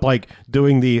and ends up like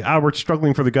doing we're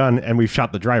struggling for the gun and we've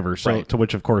shot the driver. So to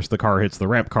which of course the car hits the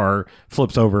ramp car,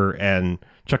 flips over, and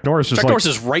Chuck Norris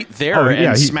is right there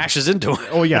and smashes into him.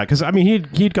 Oh yeah, because I mean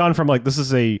he'd gone from like, this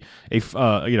is a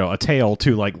tail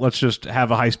to like, let's just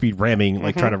have a high speed ramming,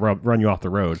 like trying to run you off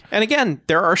the road. And again,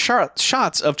 there are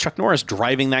shots of Chuck Norris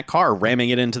driving that car,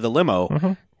 ramming it into the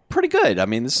limo. Pretty good. I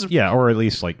mean, this is or at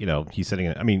least like he's sitting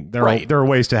in. I mean, there are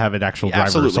ways to have an actual driver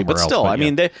absolutely, but still, else, I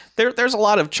mean, there's a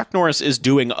lot of Chuck Norris is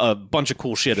doing a bunch of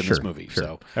cool shit in this movie. Sure.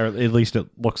 So, or at least it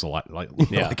looks a lot like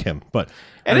him. But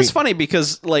it's funny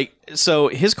because like, so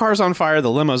his car's on fire,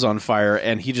 the limo's on fire,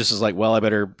 and he just is like, well, I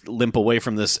better limp away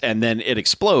from this, and then it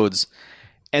explodes,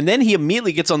 and then he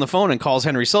immediately gets on the phone and calls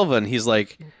Henry Silva, and he's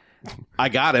like, I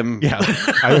got him. Yeah,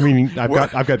 I mean,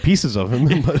 I've got pieces of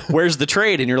him. But where's the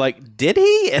trade? And you're like, did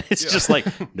he? And it's just like,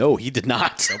 no, he did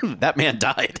not. That man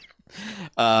died.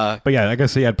 But yeah, I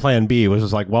guess he had plan B, which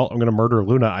was like, well, I'm going to murder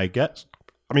Luna, I guess.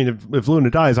 I mean, if Luna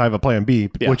dies, I have a plan B,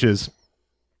 which is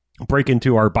break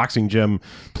into our boxing gym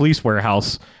police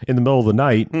warehouse in the middle of the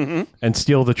night and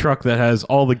steal the truck that has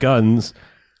all the guns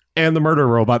and the murder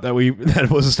robot that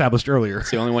was established earlier.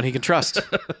 It's the only one he can trust.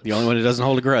 The only one who doesn't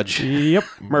hold a grudge. Yep.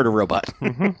 Murder robot.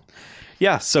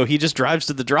 Yeah, so he just drives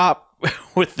to the drop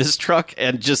with this truck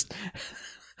and just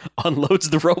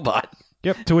unloads the robot.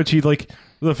 Yep. To which he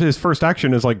his first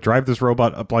action is like drive this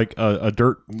robot up like a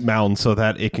dirt mound so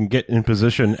that it can get in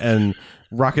position and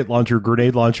rocket launcher,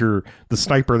 grenade launcher, the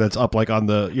sniper that's up like on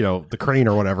the the crane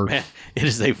or whatever. Man, it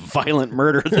is a violent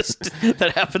murder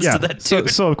that happens to that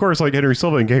dude. So of course, like Henry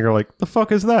Silva and gang are like, the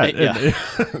fuck is that? Yeah.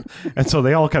 And so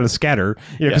they all kind of scatter,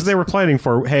 because they were planning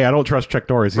for, hey, I don't trust Chuck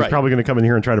Norris. He's probably going to come in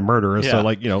here and try to murder us. So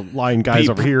like line guys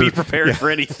over here, be prepared for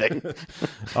anything.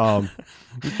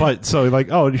 But so like,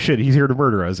 oh shit, he's here to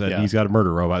murder us, and he's got a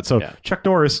murder robot. So Chuck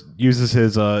Norris uses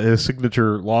his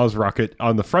signature Laws rocket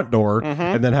on the front door,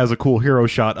 and then has a cool hero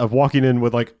shot of walking in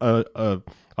with like a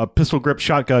pistol grip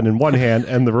shotgun in one hand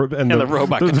and the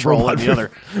robot control in the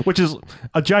other, which is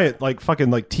a giant like fucking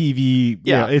like TV.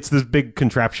 Yeah, it's this big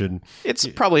contraption. It's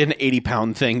probably an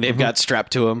 80-pound thing they've got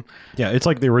strapped to him. Yeah, it's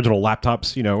like the original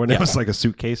laptops, when it was like a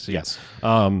suitcase. Yes.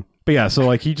 But yeah, so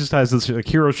like he just has this like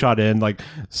hero shot in, like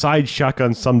side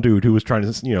shotgun some dude who was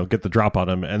trying to get the drop on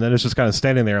him, and then it's just kind of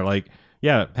standing there like,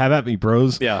 yeah, have at me,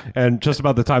 bros. Yeah. And just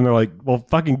about the time they're like, well,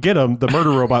 fucking get him, the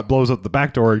murder robot blows up the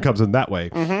back door and comes in that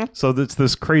way. So it's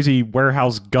this crazy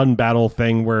warehouse gun battle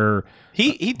thing where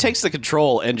he takes the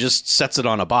control and just sets it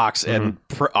on a box and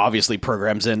obviously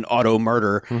programs in auto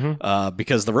murder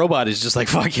because the robot is just like,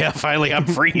 fuck yeah, finally I'm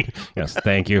free. Yes,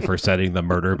 thank you for setting the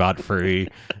murder bot free.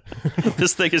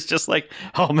 This thing is just like,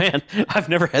 oh man, I've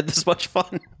never had this much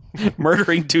fun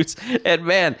murdering dudes. And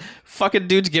man, fucking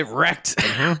dudes get wrecked.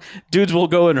 Dudes will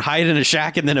go and hide in a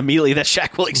shack, and then immediately that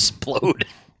shack will explode.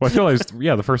 Well, I realized,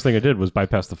 the first thing I did was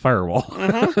bypass the firewall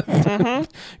because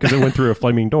it went through a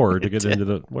flaming door to get into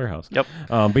the warehouse. Yep.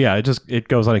 But yeah, it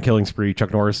goes on a killing spree.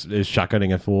 Chuck Norris is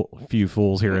shotgunning a few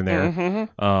fools here and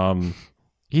there.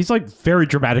 He's like very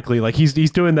dramatically, like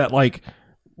he's doing that like,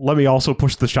 let me also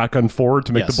push the shotgun forward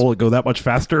to make the bullet go that much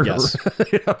faster. Yes.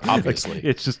 Obviously.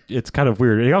 Like, it's kind of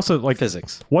weird. And he also like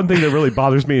physics. One thing that really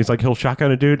bothers me is like he'll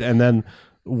shotgun a dude and then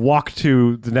walk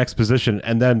to the next position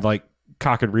and then like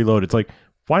cock and reload. It's like,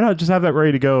 why not just have that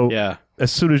ready to go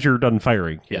as soon as you're done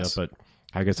firing? Yes. But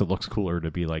I guess it looks cooler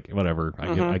to be like, whatever,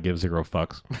 I give zero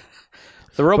fucks.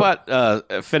 The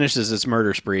robot finishes its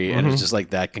murder spree, and it's just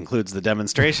like, that concludes the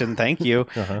demonstration. Thank you.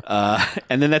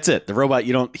 And then that's it. The robot,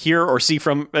 you don't hear or see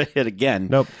from it again.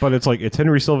 Nope, but it's like, it's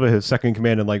Henry Silva, his second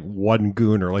command, and like one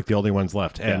goon are like the only ones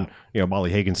left. And,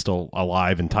 Molly Hagan's still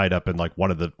alive and tied up in like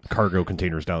one of the cargo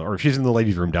containers down, or she's in the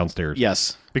ladies' room downstairs.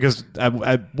 Yes. Because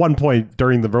at one point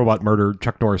during the robot murder,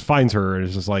 Chuck Norris finds her and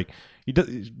is just like,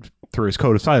 through his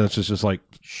code of silence, is just like,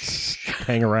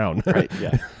 hang around. Right,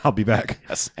 yeah. I'll be back.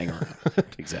 Yes, hang around.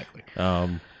 Exactly.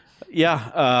 And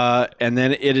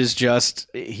then it is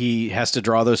just, he has to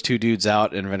draw those two dudes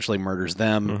out and eventually murders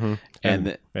them.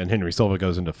 And Henry Silva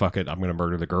goes into fuck it, I'm going to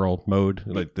murder the girl mode.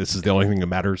 Like, this is the only thing that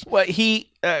matters. Well,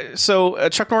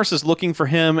 Chuck Norris is looking for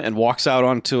him and walks out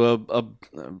onto a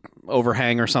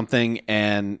overhang or something,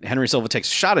 and Henry Silva takes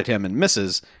a shot at him and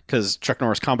misses because Chuck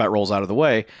Norris combat rolls out of the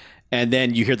way, and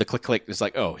then you hear the click click. It's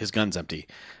like, oh, his gun's empty.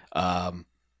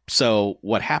 So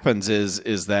what happens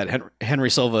is that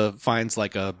Henry Silva finds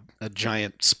like a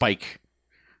giant spike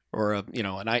or an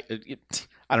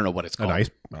I don't know what it's called. An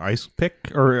ice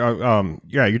pick, or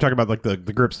you're talking about like the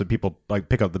grips that people like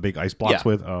pick up the big ice blocks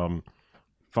with.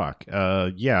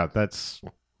 That's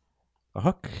a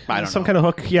hook. I don't know. Some kind of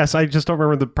hook. Yes, I just don't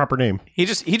remember the proper name. He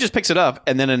just picks it up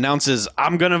and then announces,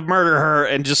 "I'm gonna murder her,"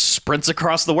 and just sprints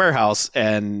across the warehouse.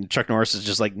 And Chuck Norris is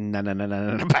just like, no,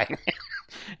 bang,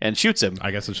 and shoots him.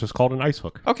 I guess it's just called an ice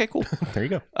hook. Okay, cool. There you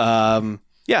go.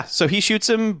 Yeah, so he shoots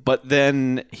him, but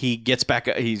then he gets back.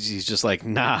 He's just like,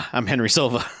 nah, I'm Henry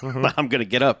Silva. I'm going to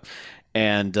get up.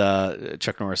 And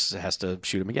Chuck Norris has to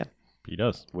shoot him again. He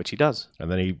does. Which he does.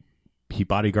 And then he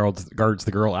bodyguards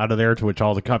the girl out of there, to which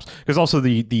all the cops... Because also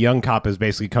the young cop has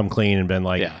basically come clean and been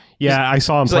like, I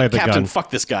saw him play with the Captain, gun. fuck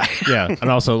this guy. Yeah, and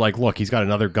also like, look, he's got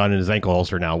another gun in his ankle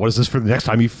holster now. What is this for the next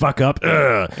time you fuck up?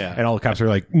 Yeah. And all the cops are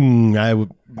like, I don't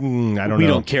know. We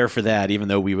don't care for that, even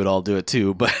though we would all do it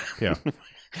too. But yeah.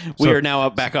 We are now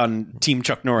back on Team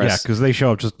Chuck Norris. Yeah, because they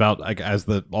show up just about like as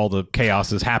all the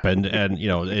chaos has happened, and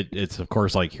it's of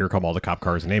course like, here come all the cop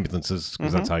cars and ambulances,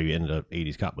 because that's how you end an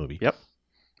 80s cop movie. Yep.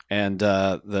 And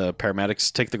the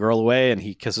paramedics take the girl away, and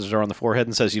he kisses her on the forehead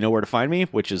and says, "You know where to find me,"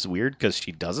 which is weird because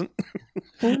she doesn't.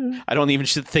 I don't even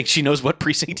think she knows what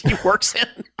precinct he works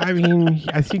in. I mean,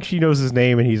 I think she knows his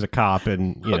name, and he's a cop,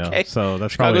 and you know, so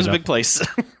that's Chicago's probably a big place.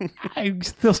 I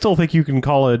still think you can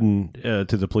call in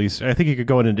to the police. I think you could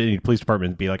go into any police department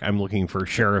and be like, "I'm looking for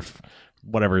Sheriff,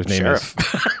 whatever his name is."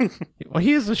 Well,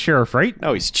 he is a sheriff, right?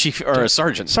 No, he's chief or a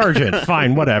sergeant. Sergeant,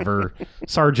 fine, whatever.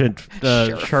 Sergeant,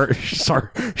 Sergeant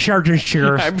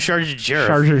Sheriff. I'm Sergeant Sheriff.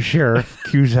 Sergeant Sheriff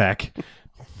Cusack.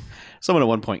 Someone at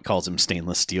one point calls him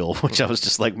Stainless Steel, which I was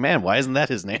just like, man, why isn't that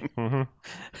his name?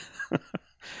 Mm-hmm.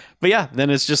 But yeah, then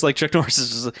it's just like Chuck Norris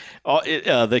is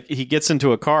just, he gets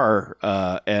into a car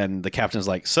and the captain's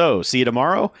like, "So, see you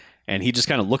tomorrow?" And he just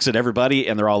kind of looks at everybody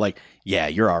and they're all like, "Yeah,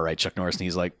 you're all right, Chuck Norris." And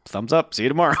he's like, "Thumbs up, see you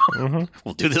tomorrow." Mm-hmm.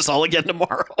 We'll do this all again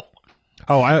tomorrow.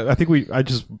 Oh, I think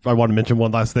I want to mention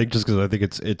one last thing just because I think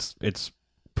it's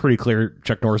pretty clear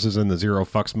Chuck Norris is in the zero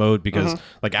fucks mode because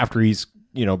like after he's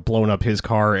blown up his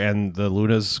car and the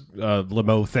Luna's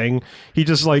limo thing, he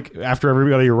just like after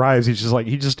everybody arrives, he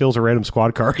just steals a random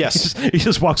squad car. Yes, he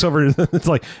just walks over and it's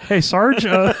like, "Hey, Sarge,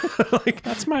 like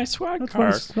that's my squad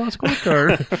car." My squad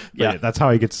car. Yeah, that's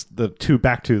how he gets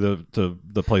back to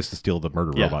the place to steal the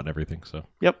murder robot and everything. So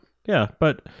yeah,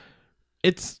 but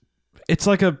it's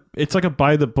like a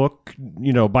by the book,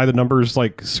 by the numbers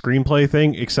like screenplay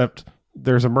thing, except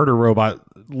there's a murder robot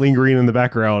lingering in the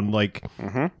background, like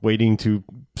waiting to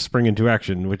spring into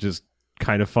action, which is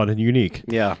kind of fun and unique.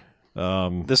 Yeah.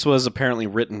 This was apparently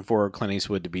written for Clint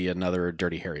Eastwood to be another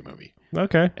Dirty Harry movie.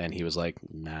 Okay. And he was like,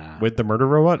 nah. With the murder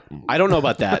robot? I don't know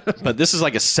about that, but this is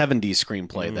like a 70s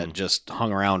screenplay that just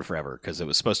hung around forever because it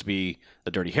was supposed to be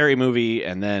a Dirty Harry movie,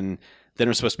 and then it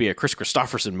was supposed to be a Chris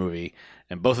Christopherson movie,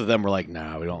 and both of them were like,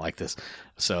 "No, we don't like this."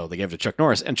 So they gave it to Chuck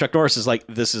Norris, and Chuck Norris is like,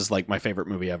 "This is like my favorite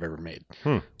movie I've ever made."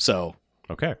 So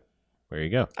okay, there you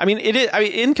go. I mean, it is. I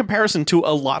mean, in comparison to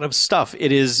a lot of stuff,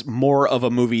 it is more of a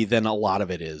movie than a lot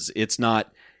of it is. It's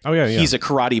not. Oh yeah. He's a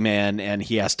karate man, and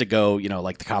he has to go.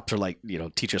 Like the cops are like,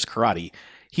 teach us karate.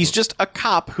 He's just a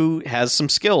cop who has some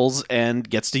skills and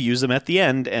gets to use them at the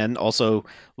end, and also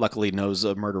luckily knows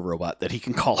a murder robot that he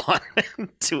can call on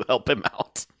to help him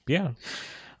out. Yeah.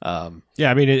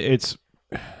 Yeah, I mean, it's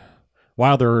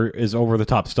while there is over the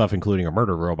top stuff, including a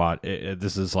murder robot,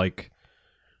 this is like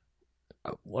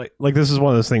this is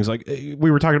one of those things. Like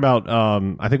we were talking about,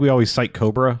 I think we always cite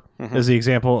Cobra as the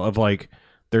example of like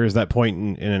there is that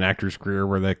point in an actor's career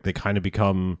where they kind of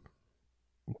become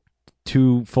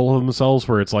too full of themselves,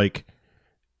 where it's like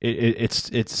it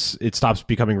stops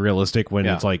becoming realistic when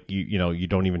it's like you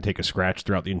don't even take a scratch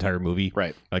throughout the entire movie.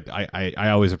 Right. Like I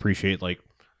always appreciate like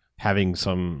having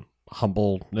some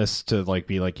humbleness to like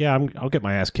be like, yeah, I'll get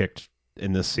my ass kicked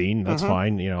in this scene. That's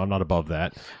fine. I'm not above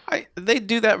that. They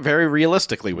do that very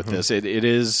realistically with this. It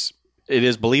is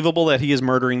believable that he is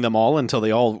murdering them all until they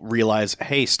all realize,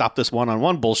 hey, stop this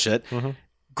one-on-one bullshit.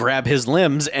 Grab his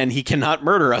limbs and he cannot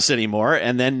murder us anymore,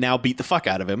 and then now beat the fuck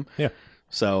out of him. Yeah.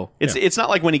 So it's not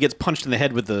like when he gets punched in the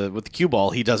head with the cue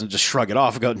ball, he doesn't just shrug it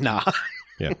off and go, nah.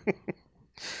 Yeah.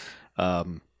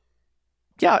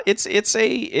 Yeah, it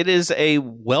is a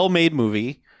well-made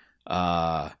movie.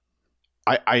 I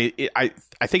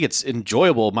think it's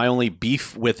enjoyable. My only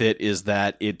beef with it is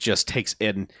that it just takes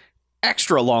an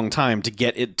extra long time to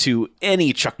get it to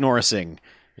any Chuck Norrising.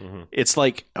 It's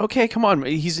like, okay, come on.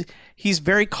 He's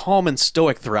very calm and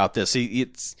stoic throughout this.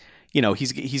 He's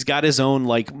got his own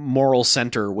like moral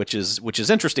center, which is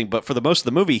interesting. But for the most of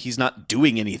the movie, he's not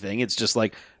doing anything. It's just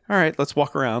like, all right, let's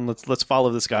walk around. Let's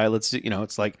follow this guy.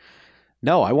 It's like,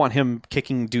 no, I want him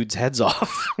kicking dudes' heads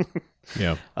off.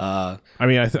 Yeah. I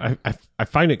mean, I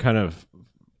find it kind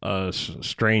of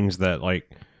strange that like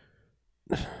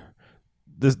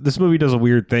this movie does a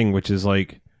weird thing, which is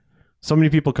like so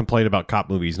many people complain about cop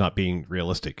movies not being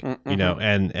realistic,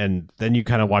 and then you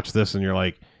kind of watch this and you're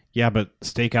like, yeah, but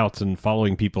stakeouts and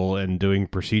following people and doing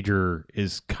procedure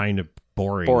is kind of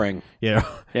boring. Yeah.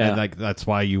 And like that's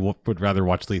why you would rather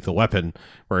watch Lethal Weapon,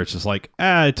 where it's just like,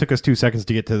 it took us 2 seconds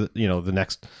to get to the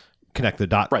next connect the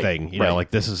dot thing.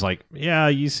 Like this is like,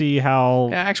 you see how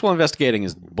actual investigating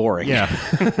is boring. Yeah.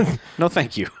 No,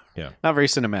 thank you. Yeah. Not very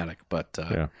cinematic, but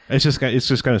it's just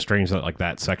kind of strange that like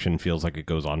that section feels like it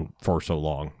goes on for so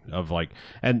long of like,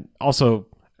 and also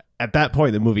at that point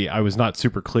in the movie, I was not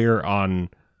super clear on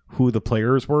who the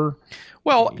players were.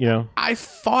 Well, I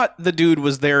thought the dude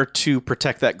was there to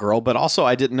protect that girl, but also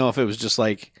I didn't know if it was just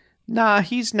like, nah,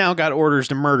 he's now got orders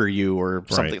to murder you or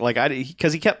something. Like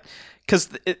because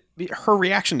her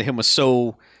reaction to him was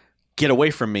so get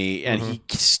away from me, and he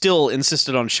still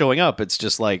insisted on showing up. It's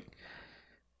just like,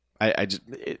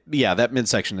 that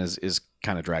midsection is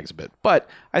kind of drags a bit. But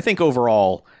I think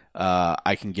overall,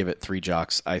 I can give it 3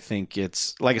 jocks. I think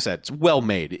it's, like I said, it's well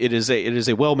made. It is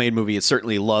a well made movie. It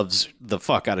certainly loves the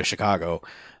fuck out of Chicago,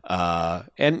 and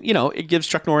it gives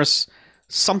Chuck Norris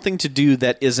something to do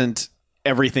that isn't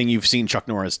everything you've seen Chuck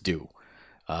Norris do.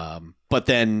 But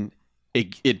then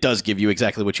it does give you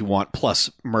exactly what you want, plus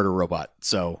murder robot.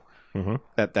 So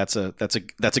that's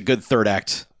a good third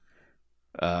act.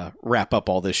 Wrap up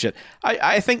all this shit.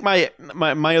 I think my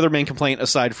other main complaint,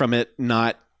 aside from it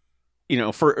not,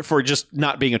 for just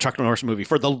not being a Chuck Norris movie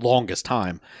for the longest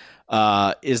time,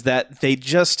 is that they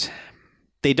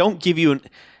don't give you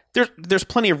there's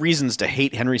plenty of reasons to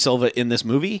hate Henry Silva in this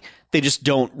movie. They just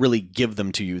don't really give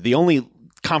them to you. The only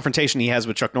confrontation he has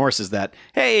with Chuck Norris is that,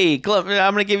 hey, I'm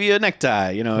going to give you a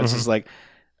necktie. It's just like,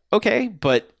 okay,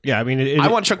 but yeah, I mean, I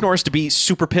want Chuck Norris to be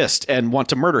super pissed and want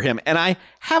to murder him. And I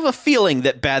have a feeling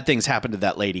that bad things happen to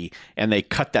that lady and they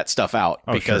cut that stuff out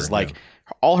because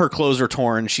all her clothes are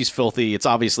torn. She's filthy. It's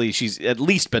obviously she's at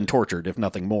least been tortured, if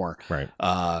nothing more. Right.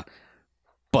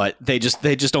 But they just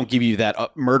don't give you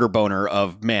that murder boner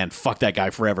of, man, fuck that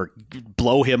guy forever.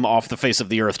 Blow him off the face of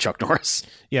the earth, Chuck Norris.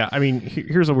 Yeah, I mean,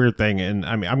 here's a weird thing, and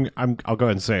I mean, I'll go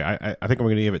ahead and say I think I'm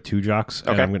going to give it 2 jocks.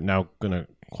 Okay. And I'm now going to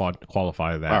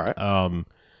qualify that. All right.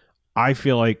 I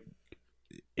feel like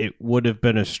it would have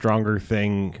been a stronger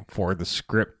thing for the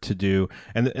script to do,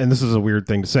 and this is a weird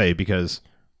thing to say because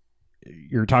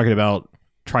you're talking about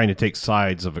trying to take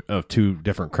sides of 2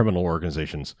 different criminal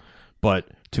organizations, but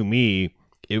to me,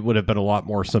 it would have been a lot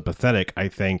more sympathetic, I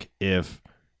think, if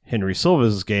Henry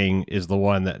Silva's gang is the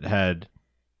one that had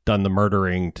done the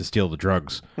murdering to steal the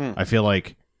drugs. I feel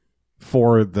like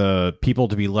for the people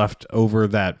to be left over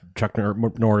that Chuck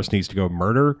Norris needs to go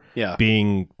murder,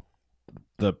 being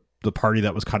the party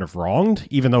that was kind of wronged,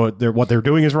 even though what they're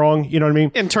doing is wrong. You know what I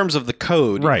mean? In terms of the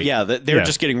code, right? Yeah, they're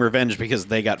just getting revenge because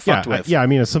they got fucked with. Yeah, I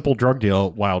mean, a simple drug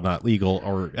deal, while not legal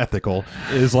or ethical,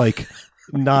 is like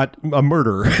not a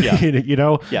murder. Yeah.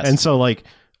 Yes. And so like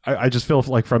I just feel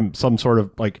like from some sort of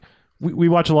like we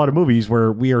watch a lot of movies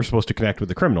where we are supposed to connect with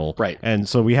the criminal, right? And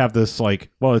so we have this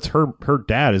like, well, it's her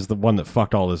dad is the one that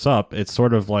fucked all this up. It's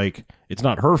sort of like it's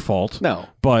not her fault. No,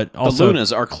 but also the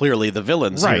Lunas are clearly the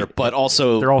villains here. But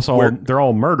also they're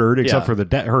all murdered except for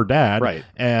her dad, right?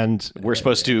 And we're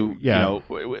supposed to,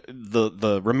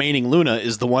 the remaining Luna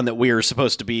is the one that we are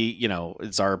supposed to be.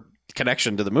 It's our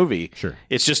connection to the movie. Sure.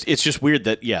 It's just weird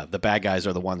that the bad guys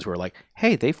are the ones who are like,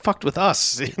 hey, they fucked with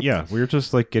us. Yeah, we're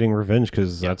just like getting revenge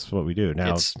because that's what we do.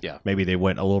 Now maybe they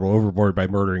went a little overboard by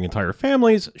murdering entire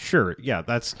families. Sure. Yeah,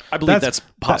 I believe that's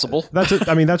possible. That's it.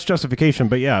 I mean, that's justification,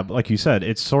 but yeah, like you said,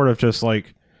 it's sort of just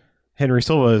like Henry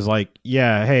Silva is like,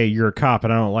 yeah, hey, you're a cop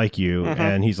and I don't like you.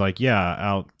 And he's like,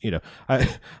 yeah,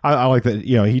 I like that.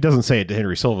 He doesn't say it to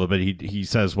Henry Silva, but he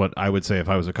says what I would say if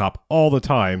I was a cop all the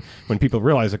time. When people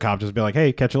realize a cop, just be like,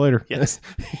 hey, catch you later. Yes.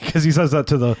 Because he says that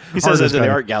to the the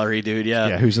art gallery dude. Yeah.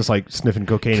 Yeah. Who's just like sniffing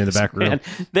cocaine in the back room.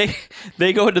 Man,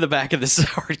 they go into the back of this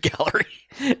art gallery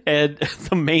and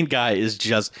the main guy is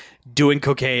just doing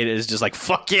cocaine, is just like,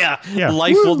 fuck yeah.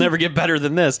 Life will never get better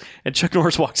than this. And Chuck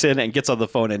Norris walks in and gets on the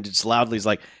phone and just loudly is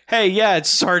like, hey, yeah, it's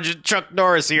Sergeant Chuck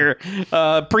Norris here,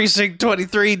 precinct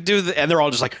 23, and they're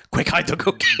all just like, quick, hide the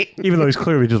cocaine. Even though he's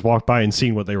clearly just walked by and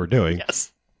seen what they were doing.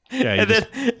 Yes. Yeah, and then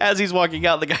as he's walking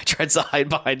out, the guy tries to hide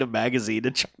behind a magazine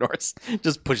and Chuck Norris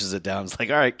just pushes it down. It's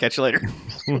like, all right, catch you later.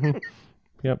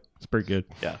 Yep, it's pretty good.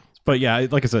 Yeah. But yeah,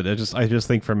 like I said, I just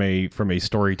think from a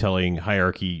storytelling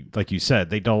hierarchy, like you said,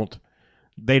 they don't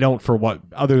for what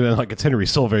other than like it's Henry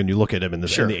Silva and you look at him in the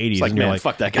 80s like, and you're man, like,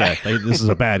 fuck that guy. Yeah, this is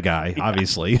a bad guy,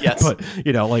 obviously. Yes. But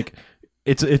like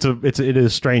it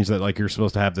is strange that like you're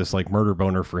supposed to have this like murder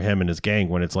boner for him and his gang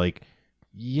when it's like,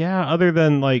 yeah, other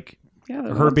than like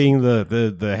her being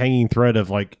the hanging thread of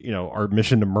like, our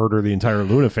mission to murder the entire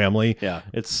Luna family. Yeah.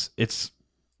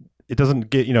 It doesn't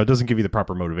give you the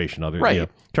proper motivation. Right.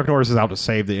 Chuck Norris is out to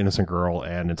save the innocent girl,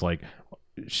 and it's like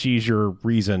she's your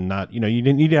reason. Not you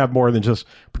didn't need to have more than just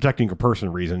protecting a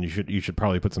person reason. You should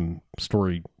probably put some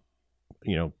story,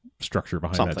 structure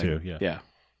behind that too. Yeah. Yeah.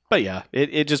 But yeah,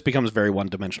 it just becomes very one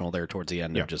dimensional there towards the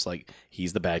end of just like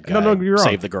he's the bad guy. No, you're save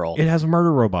wrong. The girl. It has a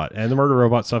murder robot, and the murder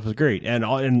robot stuff is great, and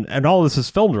all this is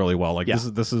filmed really well. Like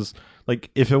this is like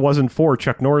if it wasn't for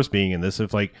Chuck Norris being in this,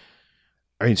 if like.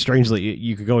 I mean, strangely,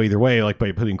 you could go either way, like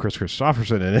by putting Chris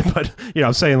Christopherson in it. But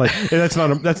I'm saying like that's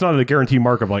not a guarantee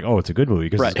mark of like, oh, it's a good movie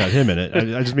because it's got him in it.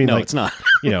 I just mean no, like it's not.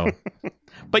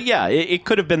 But yeah, it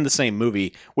could have been the same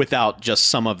movie without just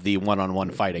some of the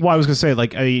one-on-one fighting. Well, I was gonna say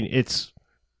like I mean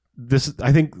this,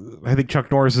 I think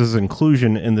Chuck Norris's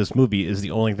inclusion in this movie is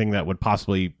the only thing that would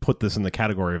possibly put this in the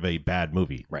category of a bad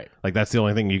movie. Right. Like that's the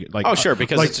only thing you like. Oh, sure,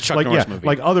 because it's a Chuck Norris movie.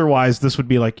 Like otherwise, this would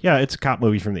be like, yeah, it's a cop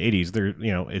movie from the 80s. There,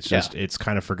 it's just it's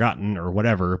kind of forgotten or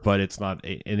whatever, but it's not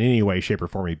in any way, shape, or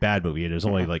form a bad movie. It is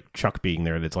only like Chuck being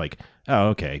there that's like, oh,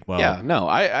 okay, well, yeah, no,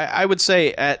 I would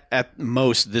say at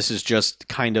most this is just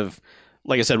kind of,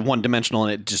 like I said, one dimensional,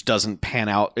 and it just doesn't pan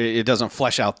out. It doesn't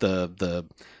flesh out the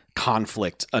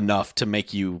conflict enough to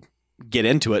make you get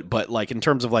into it. But like in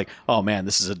terms of like, oh man,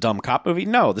 this is a dumb cop movie.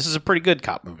 No, this is a pretty good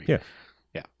cop movie. Yeah.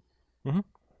 Mm-hmm.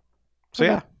 So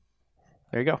yeah,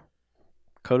 there you go.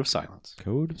 Code of Silence.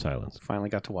 Finally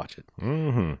got to watch it.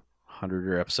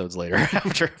 100 episodes later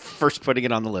after first putting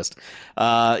it on the list.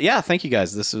 Yeah, thank you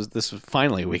guys. This was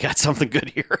finally, we got something good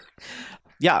here.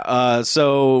 Yeah.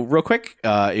 So real quick,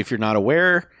 if you're not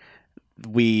aware,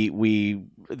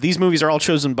 these movies are all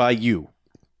chosen by you.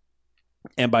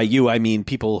 And by you, I mean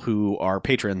people who are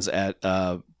patrons at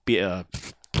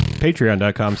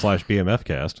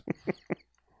Patreon.com/BMFcast.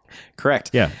 Correct.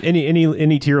 Yeah.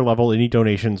 Any tier level, any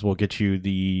donations will get you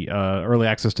the early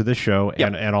access to this show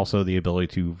and also the ability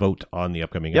to vote on the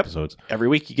upcoming episodes. Every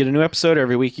week you get a new episode.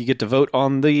 Every week you get to vote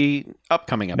on the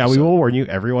upcoming episode. Now we will warn you,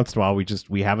 every once in a while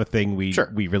we have a thing we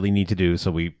really need to do,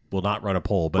 so we will not run a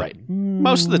poll, but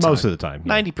most of the time.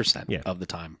 90% of the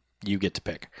time you get to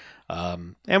pick.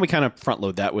 And we kind of front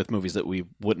load that with movies that we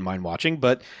wouldn't mind watching,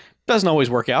 but doesn't always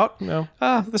work out. No.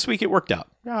 This week it worked out.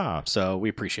 Ah. So we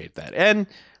appreciate that. And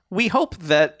we hope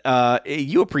that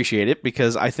you appreciate it,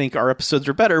 because I think our episodes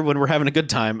are better when we're having a good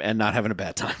time and not having a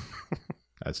bad time.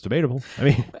 That's debatable. I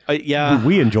mean,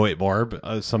 we enjoy it more,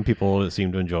 but some people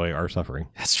seem to enjoy our suffering.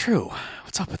 That's true.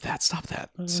 What's up with that? Stop that.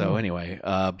 So anyway,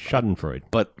 Schadenfreude.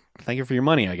 But thank you for your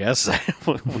money, I guess.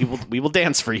 we will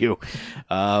dance for you.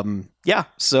 Yeah.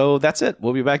 So that's it.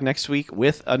 We'll be back next week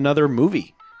with another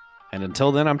movie. And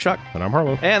until then, I'm Chuck. And I'm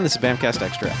Harlow. And this is Bamcast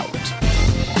Extra out.